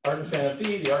argentand of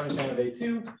B, the argentand of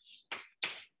A2.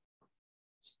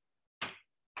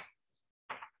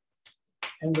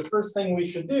 And the first thing we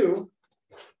should do,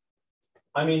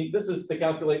 I mean, this is to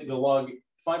calculate the log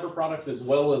fiber product as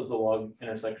well as the log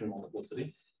intersection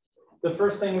multiplicity. The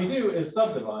first thing we do is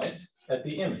subdivide at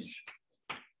the image.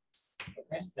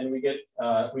 Okay, and we get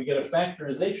a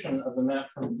factorization of the map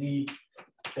from D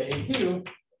to A2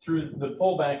 through the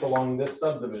pullback along this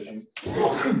subdivision.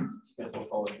 I guess I'll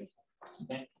call it this.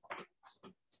 Okay.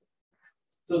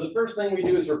 So the first thing we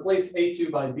do is replace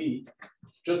A2 by B,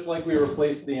 just like we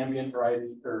replaced the ambient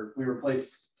variety, or we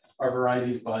replaced our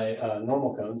varieties by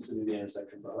normal cones to do the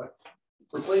intersection product.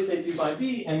 Replace A2 by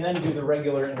B, and then do the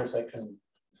regular intersection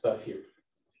stuff here.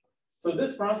 So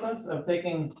this process of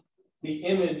taking the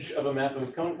image of a map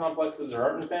of cone complexes or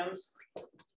argentans,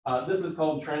 this is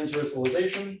called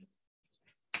transversalization.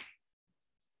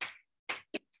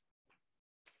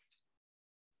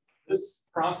 This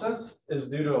process is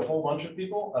due to a whole bunch of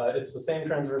people. It's the same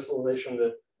transversalization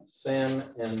that Sam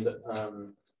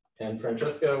and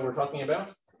Francesca were talking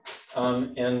about.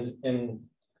 And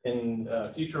in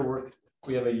future work,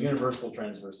 we have a universal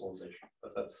transversalization,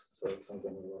 but that's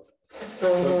something we wrote.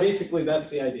 So basically, that's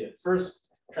the idea. First,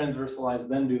 transversalize,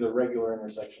 then do the regular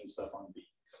intersection stuff on B.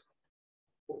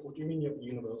 What do you mean you have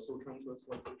universal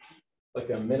transversalization? Like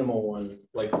a minimal one,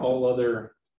 like all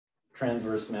other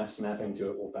transverse maps mapping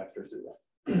to it will factor through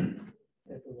that.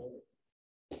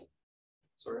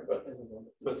 Sorry,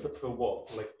 but for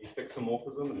what? Like you fix a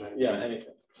morphism and then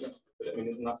anything. Yeah. But I mean,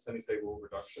 isn't that semi-stable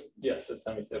reduction? Yes, it's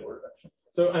semi-stable reduction.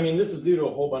 So I mean, this is due to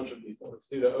a whole bunch of people. It's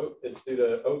due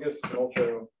to August,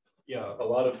 Molcho, a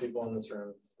lot of people in this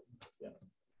room. Yeah.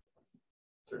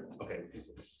 Certainly. Okay.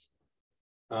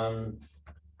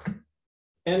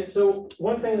 And so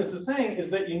one thing this is saying is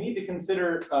that you need to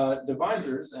consider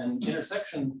divisors and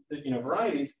intersection,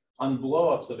 varieties on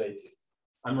blowups of A2.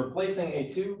 I'm replacing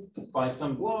A2 by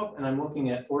some blowup, and I'm looking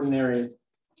at ordinary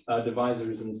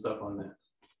divisors and stuff on that.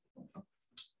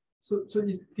 So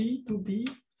is D to B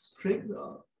strict?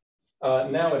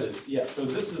 Now it is, yeah. So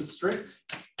this is strict,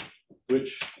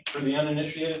 which for the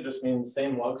uninitiated just means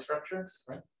same log structure,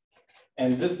 right?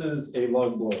 And this is a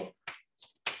log blowup.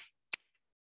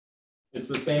 It's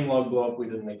the same log blowup we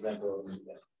did an example of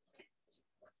again.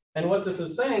 And what this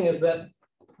is saying is that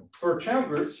for Chow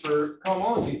groups, for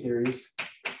cohomology theories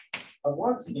of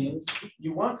log schemes,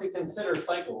 you want to consider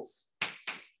cycles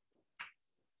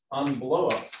on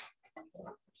blowups.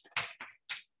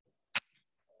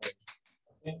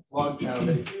 Okay. Log Chow of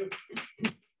A2.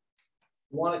 You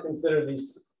want to consider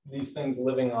these things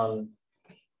living on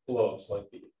blowups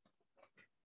like B.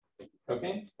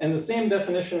 Okay, and the same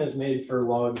definition is made for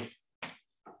log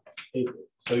A3.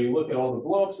 So you look at all the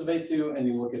blowups of A2 and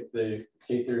you look at the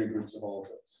K-theory groups of all of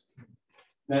those.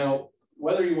 Now,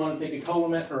 whether you want to take a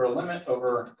co-limit or a limit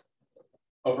over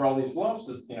all these blowups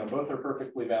is, both are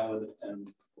perfectly valid,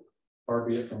 and far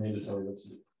be it from me to tell you what to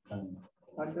do.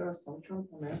 Are there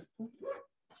assumptions on F?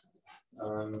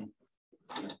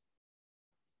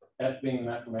 F being the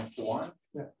map from X to Y.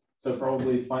 Yeah. So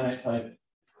probably finite type.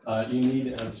 You need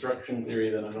an obstruction theory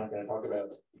that I'm not going to talk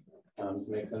about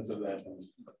to make sense of that.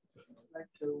 Like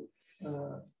to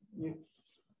you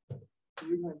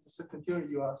had the second theory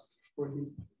you asked for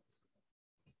to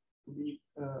be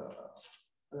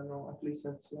I don't know, at least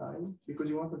LCI, because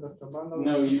you wanted the bundle.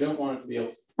 No, you don't want it to be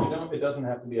LCI. It doesn't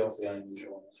have to be LCI in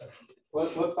usual intersection.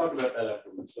 Let's talk about that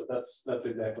afterwards, but that's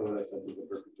exactly what I said with the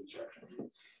perfect obstruction.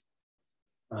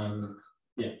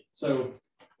 Yeah, so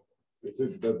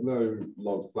there's no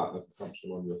log flatness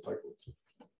assumption on your cycle.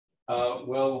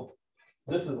 Well,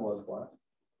 this is log flat.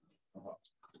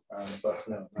 But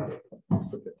no, not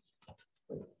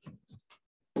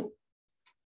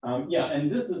yeah,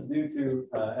 and this is due to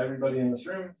everybody in this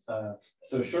room.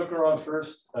 So Shokarov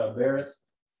first, Barrett,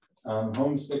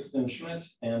 Holmes, Bixton, Schmidt,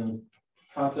 and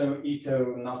Kato,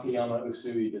 Ito, Nakayama,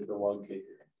 Usui did the log K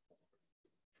theory.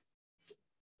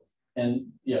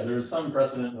 And yeah, there is some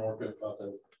precedent in work of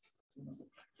Kato.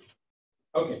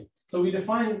 Okay, so we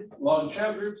define log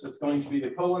Chow groups. It's going to be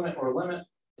the co-limit or limit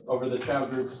over the Chow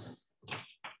groups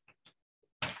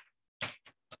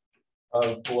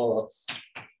of blowups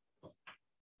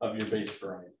of your base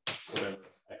variety, whatever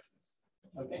X is.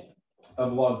 Okay,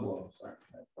 of log blowups, sorry.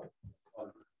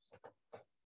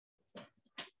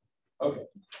 Okay,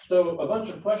 so a bunch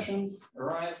of questions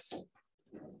arise.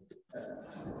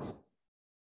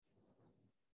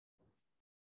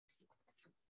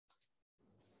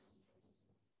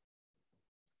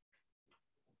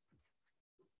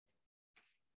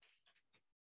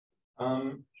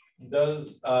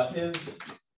 is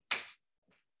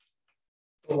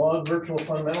the log virtual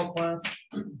fundamental class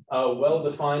well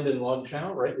defined in log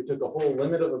chow, right? We took a whole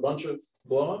limit of a bunch of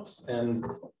blowups, and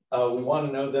we want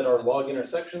to know that our log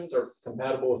intersections are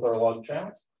compatible with our log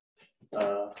chow.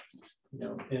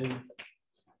 In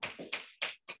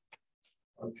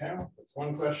log chow, that's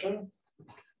one question.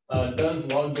 Does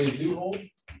log Bezier hold?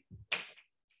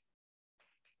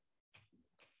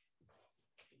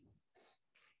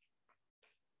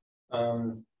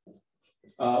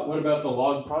 What about the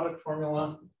log product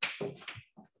formula?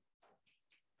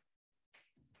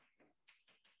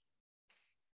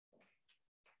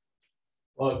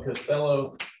 Log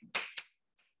Costello.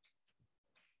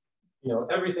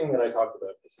 Everything that I talked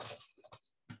about.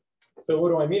 So what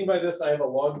do I mean by this? I have a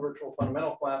log virtual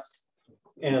fundamental class,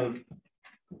 and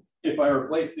if I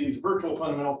replace these virtual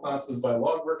fundamental classes by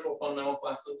log virtual fundamental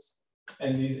classes,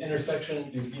 and these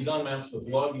Gizon maps with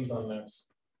log Gizon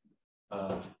maps,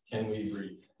 can we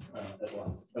breathe at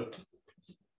once? Okay.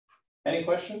 Any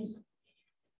questions?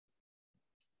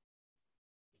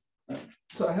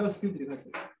 So I have a stupid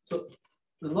question. So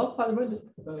the log fundamental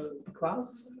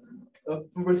class,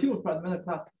 virtual fundamental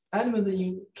class, element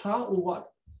in char or what?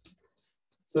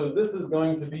 So this is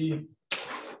going to be.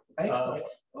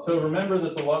 So remember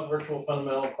that the log virtual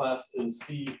fundamental class is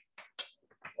C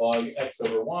log x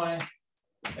over y,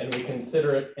 and we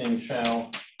consider it in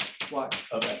chow Y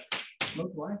of x.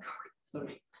 Not Y.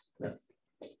 Sorry. Yes.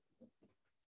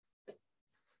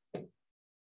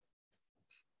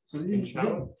 So In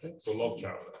chow? So log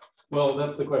chow. Well,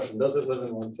 that's the question. Does it live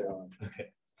in log chow?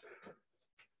 Okay.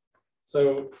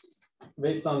 So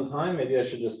based on time, maybe I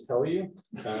should just tell you.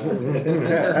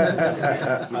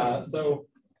 So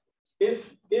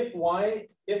if y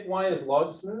is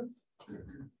log smooth,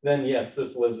 then yes,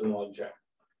 this lives in log chow,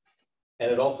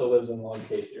 and it also lives in log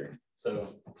K theory. So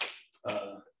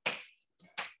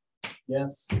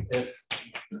yes, if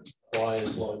y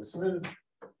is log smooth.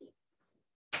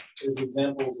 There's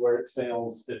examples where it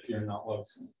fails if you're not log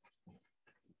smooth.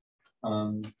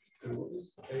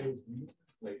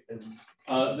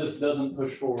 This doesn't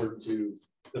push forward to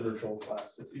the virtual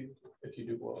class if you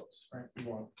do blowups, right?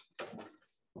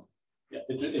 Yeah,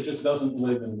 it just doesn't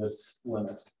live in this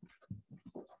limit.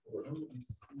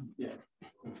 Yeah.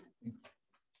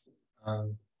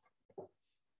 All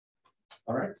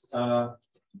right.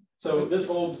 So this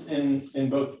holds in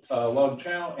both log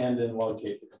chow and in log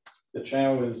K theory. The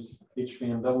chow is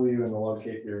HBMW and the log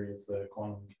K theory is the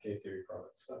quantum K theory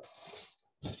product stuff.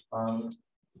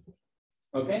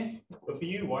 Okay. But for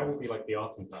you, y will be like the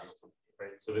Artin-fan or something,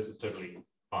 right? So this is totally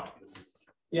fine. This is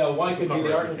y could be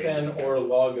the Artin-fan or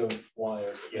log of y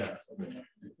or something.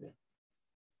 Yeah.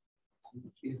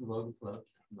 Is log flat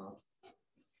enough?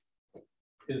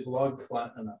 Is log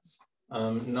flat enough?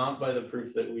 Not by the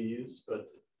proof that we use, but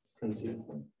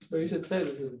conceivably. So you should say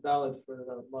this is valid for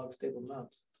the log stable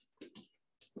maps.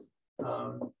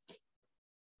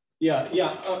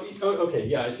 Okay,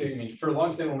 yeah, I see what you mean. For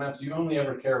log stable maps, you only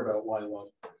ever care about y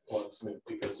log smooth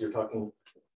because you're talking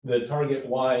the target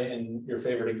y in your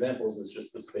favorite examples is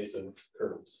just the space of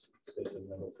curves, space of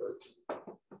middle curves.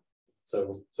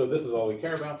 So this is all we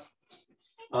care about.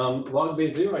 Log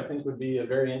Bezier, I think, would be a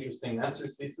very interesting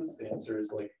master's thesis. The answer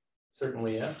is like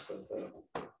certainly yes, but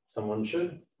someone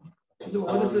should. So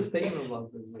what is the statement of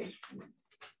log Bezier?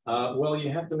 Well, you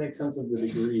have to make sense of the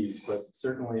degrees, but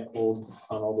certainly it holds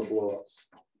on all the blowups.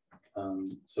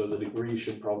 So the degree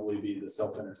should probably be the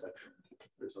self-intersection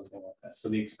or something like that. So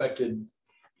the expected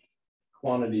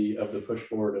quantity of the push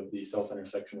forward of the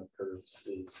self-intersection of curves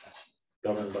is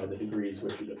governed by the degrees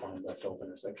which you define by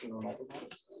self-intersection on all the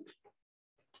blowups.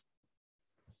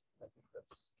 I think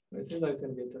that's. It seems like it's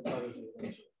going to be a tautology.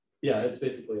 Yeah, it's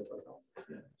basically a tautology.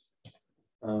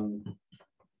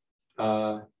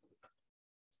 Yeah.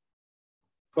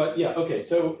 But yeah, okay,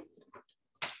 so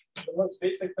the most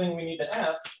basic thing we need to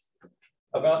ask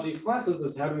about these classes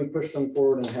is how do we push them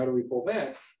forward and how do we pull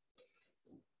back?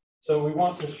 So we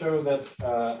want to show that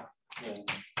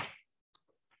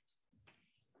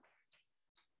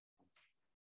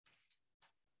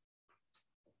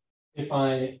if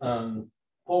I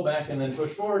pull back and then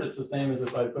push forward, it's the same as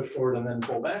if I push forward and then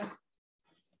pull back.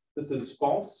 This is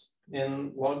false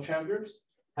in log chow groups.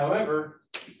 However,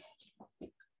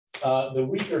 the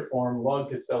weaker form, log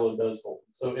Costello, does hold.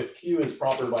 So if Q is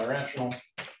proper birational,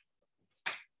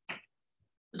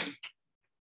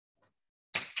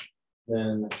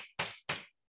 then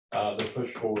the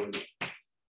push forward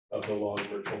of the log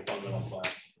virtual fundamental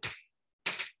class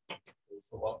is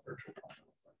the log virtual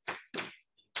fundamental class.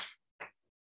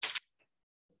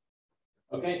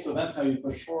 Okay, so that's how you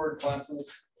push forward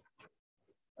classes.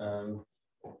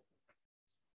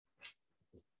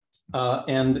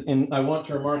 I want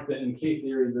to remark that in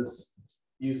K-theory, this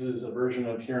uses a version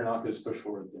of Hironaka's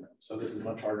push-forward theorem. So this is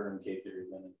much harder in K-theory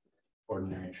than in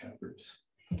ordinary chat groups.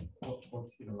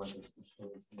 What's Hironaka's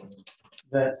push-forward theorem?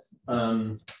 That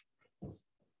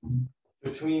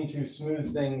between two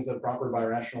smooth things, a proper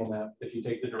birational map, if you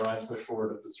take the derived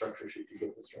push-forward of the structure sheet, you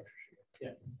get the structure sheet.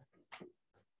 Yeah.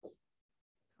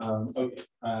 Okay.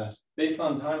 Based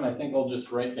on time, I think I'll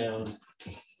just write down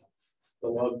the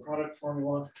log product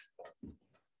formula.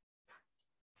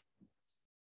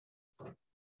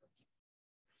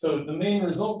 So the main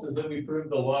result is that we proved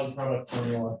the log product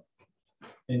formula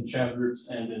in chat groups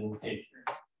and in K-theory.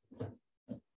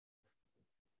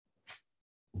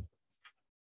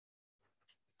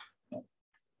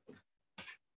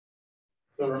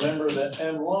 So remember that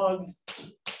M log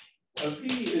of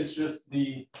V is just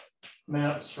the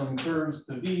maps from curves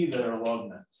to V that are log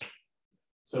maps.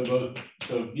 So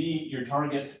V, your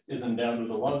target, is endowed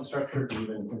with a log structure to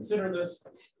even consider this,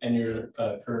 and your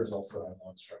curves also have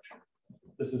log structure.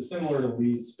 This is similar to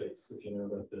Lee's space, if you know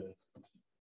about the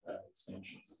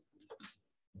extensions.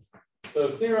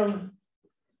 So theorem,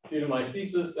 due to my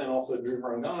thesis and also Drew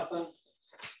Ranganathan,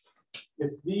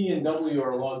 if V and W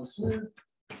are log smooth,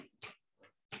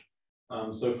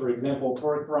 so for example,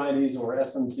 toric varieties or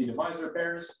S and C divisor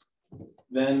pairs,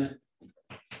 then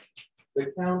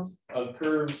the count of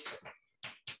curves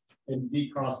in V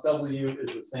cross W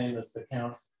is the same as the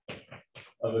count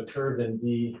of a curve in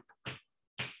V,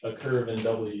 a curve in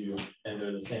W, and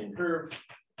they're the same curve.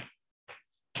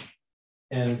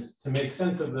 And to make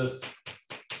sense of this,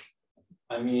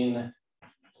 I mean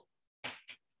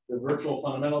the virtual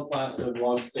fundamental class of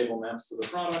log stable maps to the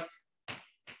product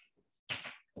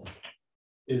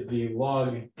is the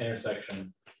log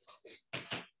intersection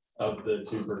of the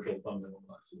two virtual fundamental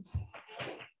classes.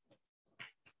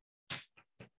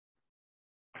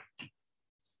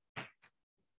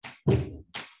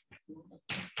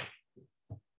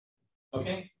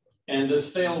 Okay, and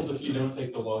this fails if you don't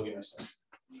take the log intersection.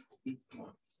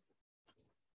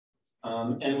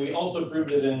 And we also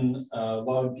proved it in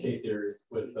log K-theory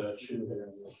with Chu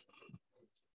here.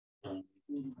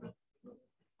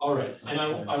 All right, and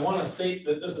I want to state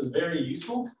that this is very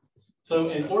useful. So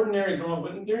in ordinary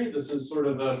Gromov-Witten theory, this is sort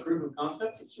of a proof of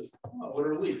concept. It's just, oh, what a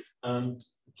relief.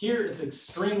 Here, it's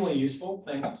extremely useful,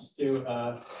 thanks to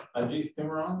Ajith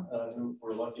Kumaran, who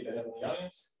we're lucky to have in the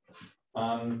audience.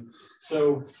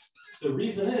 So the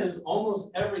reason is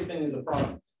almost everything is a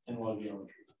product in log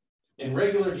geometry. In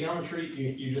regular geometry,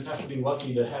 you just have to be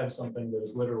lucky to have something that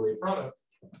is literally a product.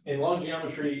 In log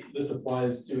geometry, this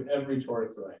applies to every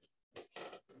toric variety.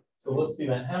 So let's see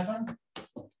that happen.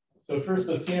 So first,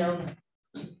 the theorem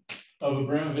of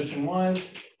Abramovich and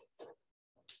Wise,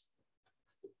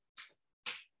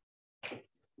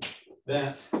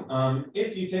 that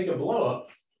if you take a blowup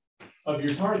of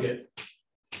your target,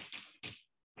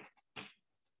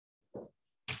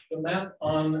 the map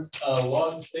on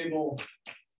log stable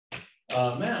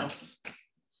maps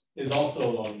is also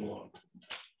a log blowup.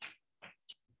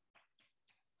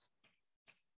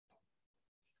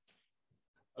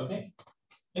 Okay.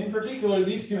 In particular,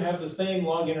 these two have the same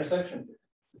log intersection.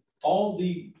 All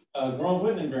the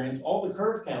Gromov-Witten invariants, all the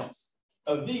curve counts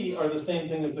of V are the same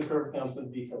thing as the curve counts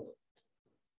of V tilde.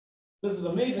 This is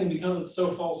amazing because it's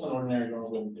so false in ordinary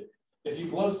Gromov-Witten theory. If you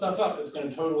blow stuff up, it's going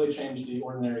to totally change the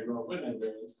ordinary Gromov-Witten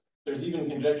invariants. There's even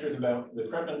conjectures about the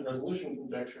Krepin resolution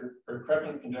conjecture, or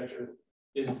Krepin conjecture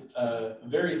is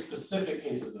very specific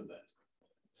cases of that,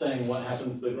 saying what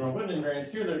happens to the Gromov-Witten invariants.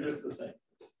 Here, they're just the same.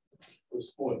 We're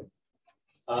spoiled.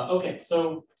 Okay,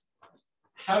 so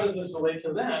how does this relate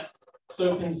to that?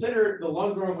 So consider the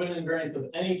log Gromov-Witten invariance of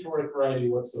any toric variety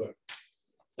whatsoever.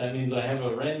 That means I have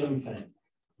a random fan.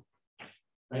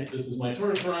 Right? This is my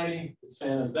toric variety. Its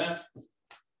fan is that.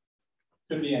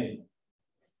 Could be anything.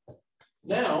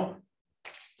 Now,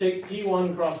 take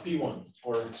P1 cross P1,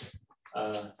 or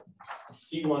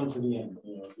P1 to the end,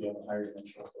 if you have a higher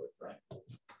dimensional toric variety.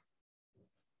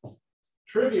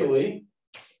 Trivially,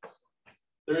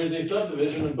 there is a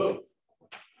subdivision of both.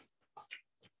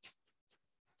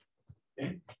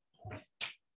 Okay.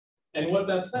 And what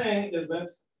that's saying is that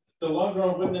the log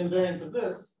Gromov-Witten invariants of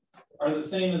this are the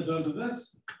same as those of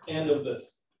this and of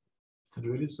this. Is it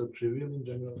really so trivial in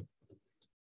general?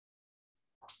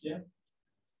 Yeah.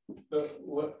 But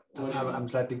what I'm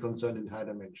slightly concerned in high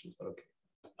dimensions, but okay.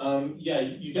 Yeah,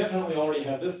 you definitely already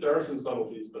have this. There are some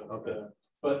subtleties, but okay.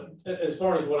 But as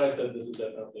far as what I said, this is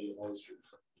definitely always true.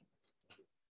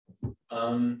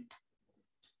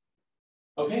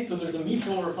 Okay, so there's a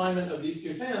mutual refinement of these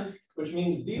two fans, which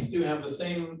means these two have the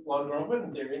same log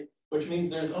Gromov-Witten theory, which means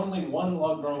there's only one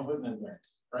log Gromov-Witten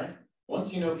invariant, right?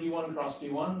 once you know P1 cross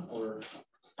P1, or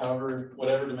however,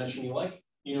 whatever dimension you like,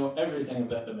 you know everything of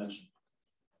that dimension.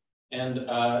 And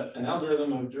an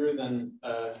algorithm of Drude and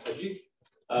Ajith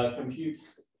computes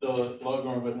the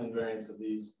log-normative invariance of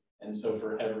these, and so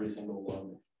for every single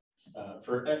log,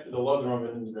 for the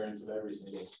log-normative invariance of every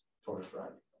single torus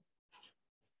variety.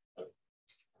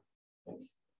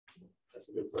 That's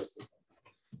a good place to start.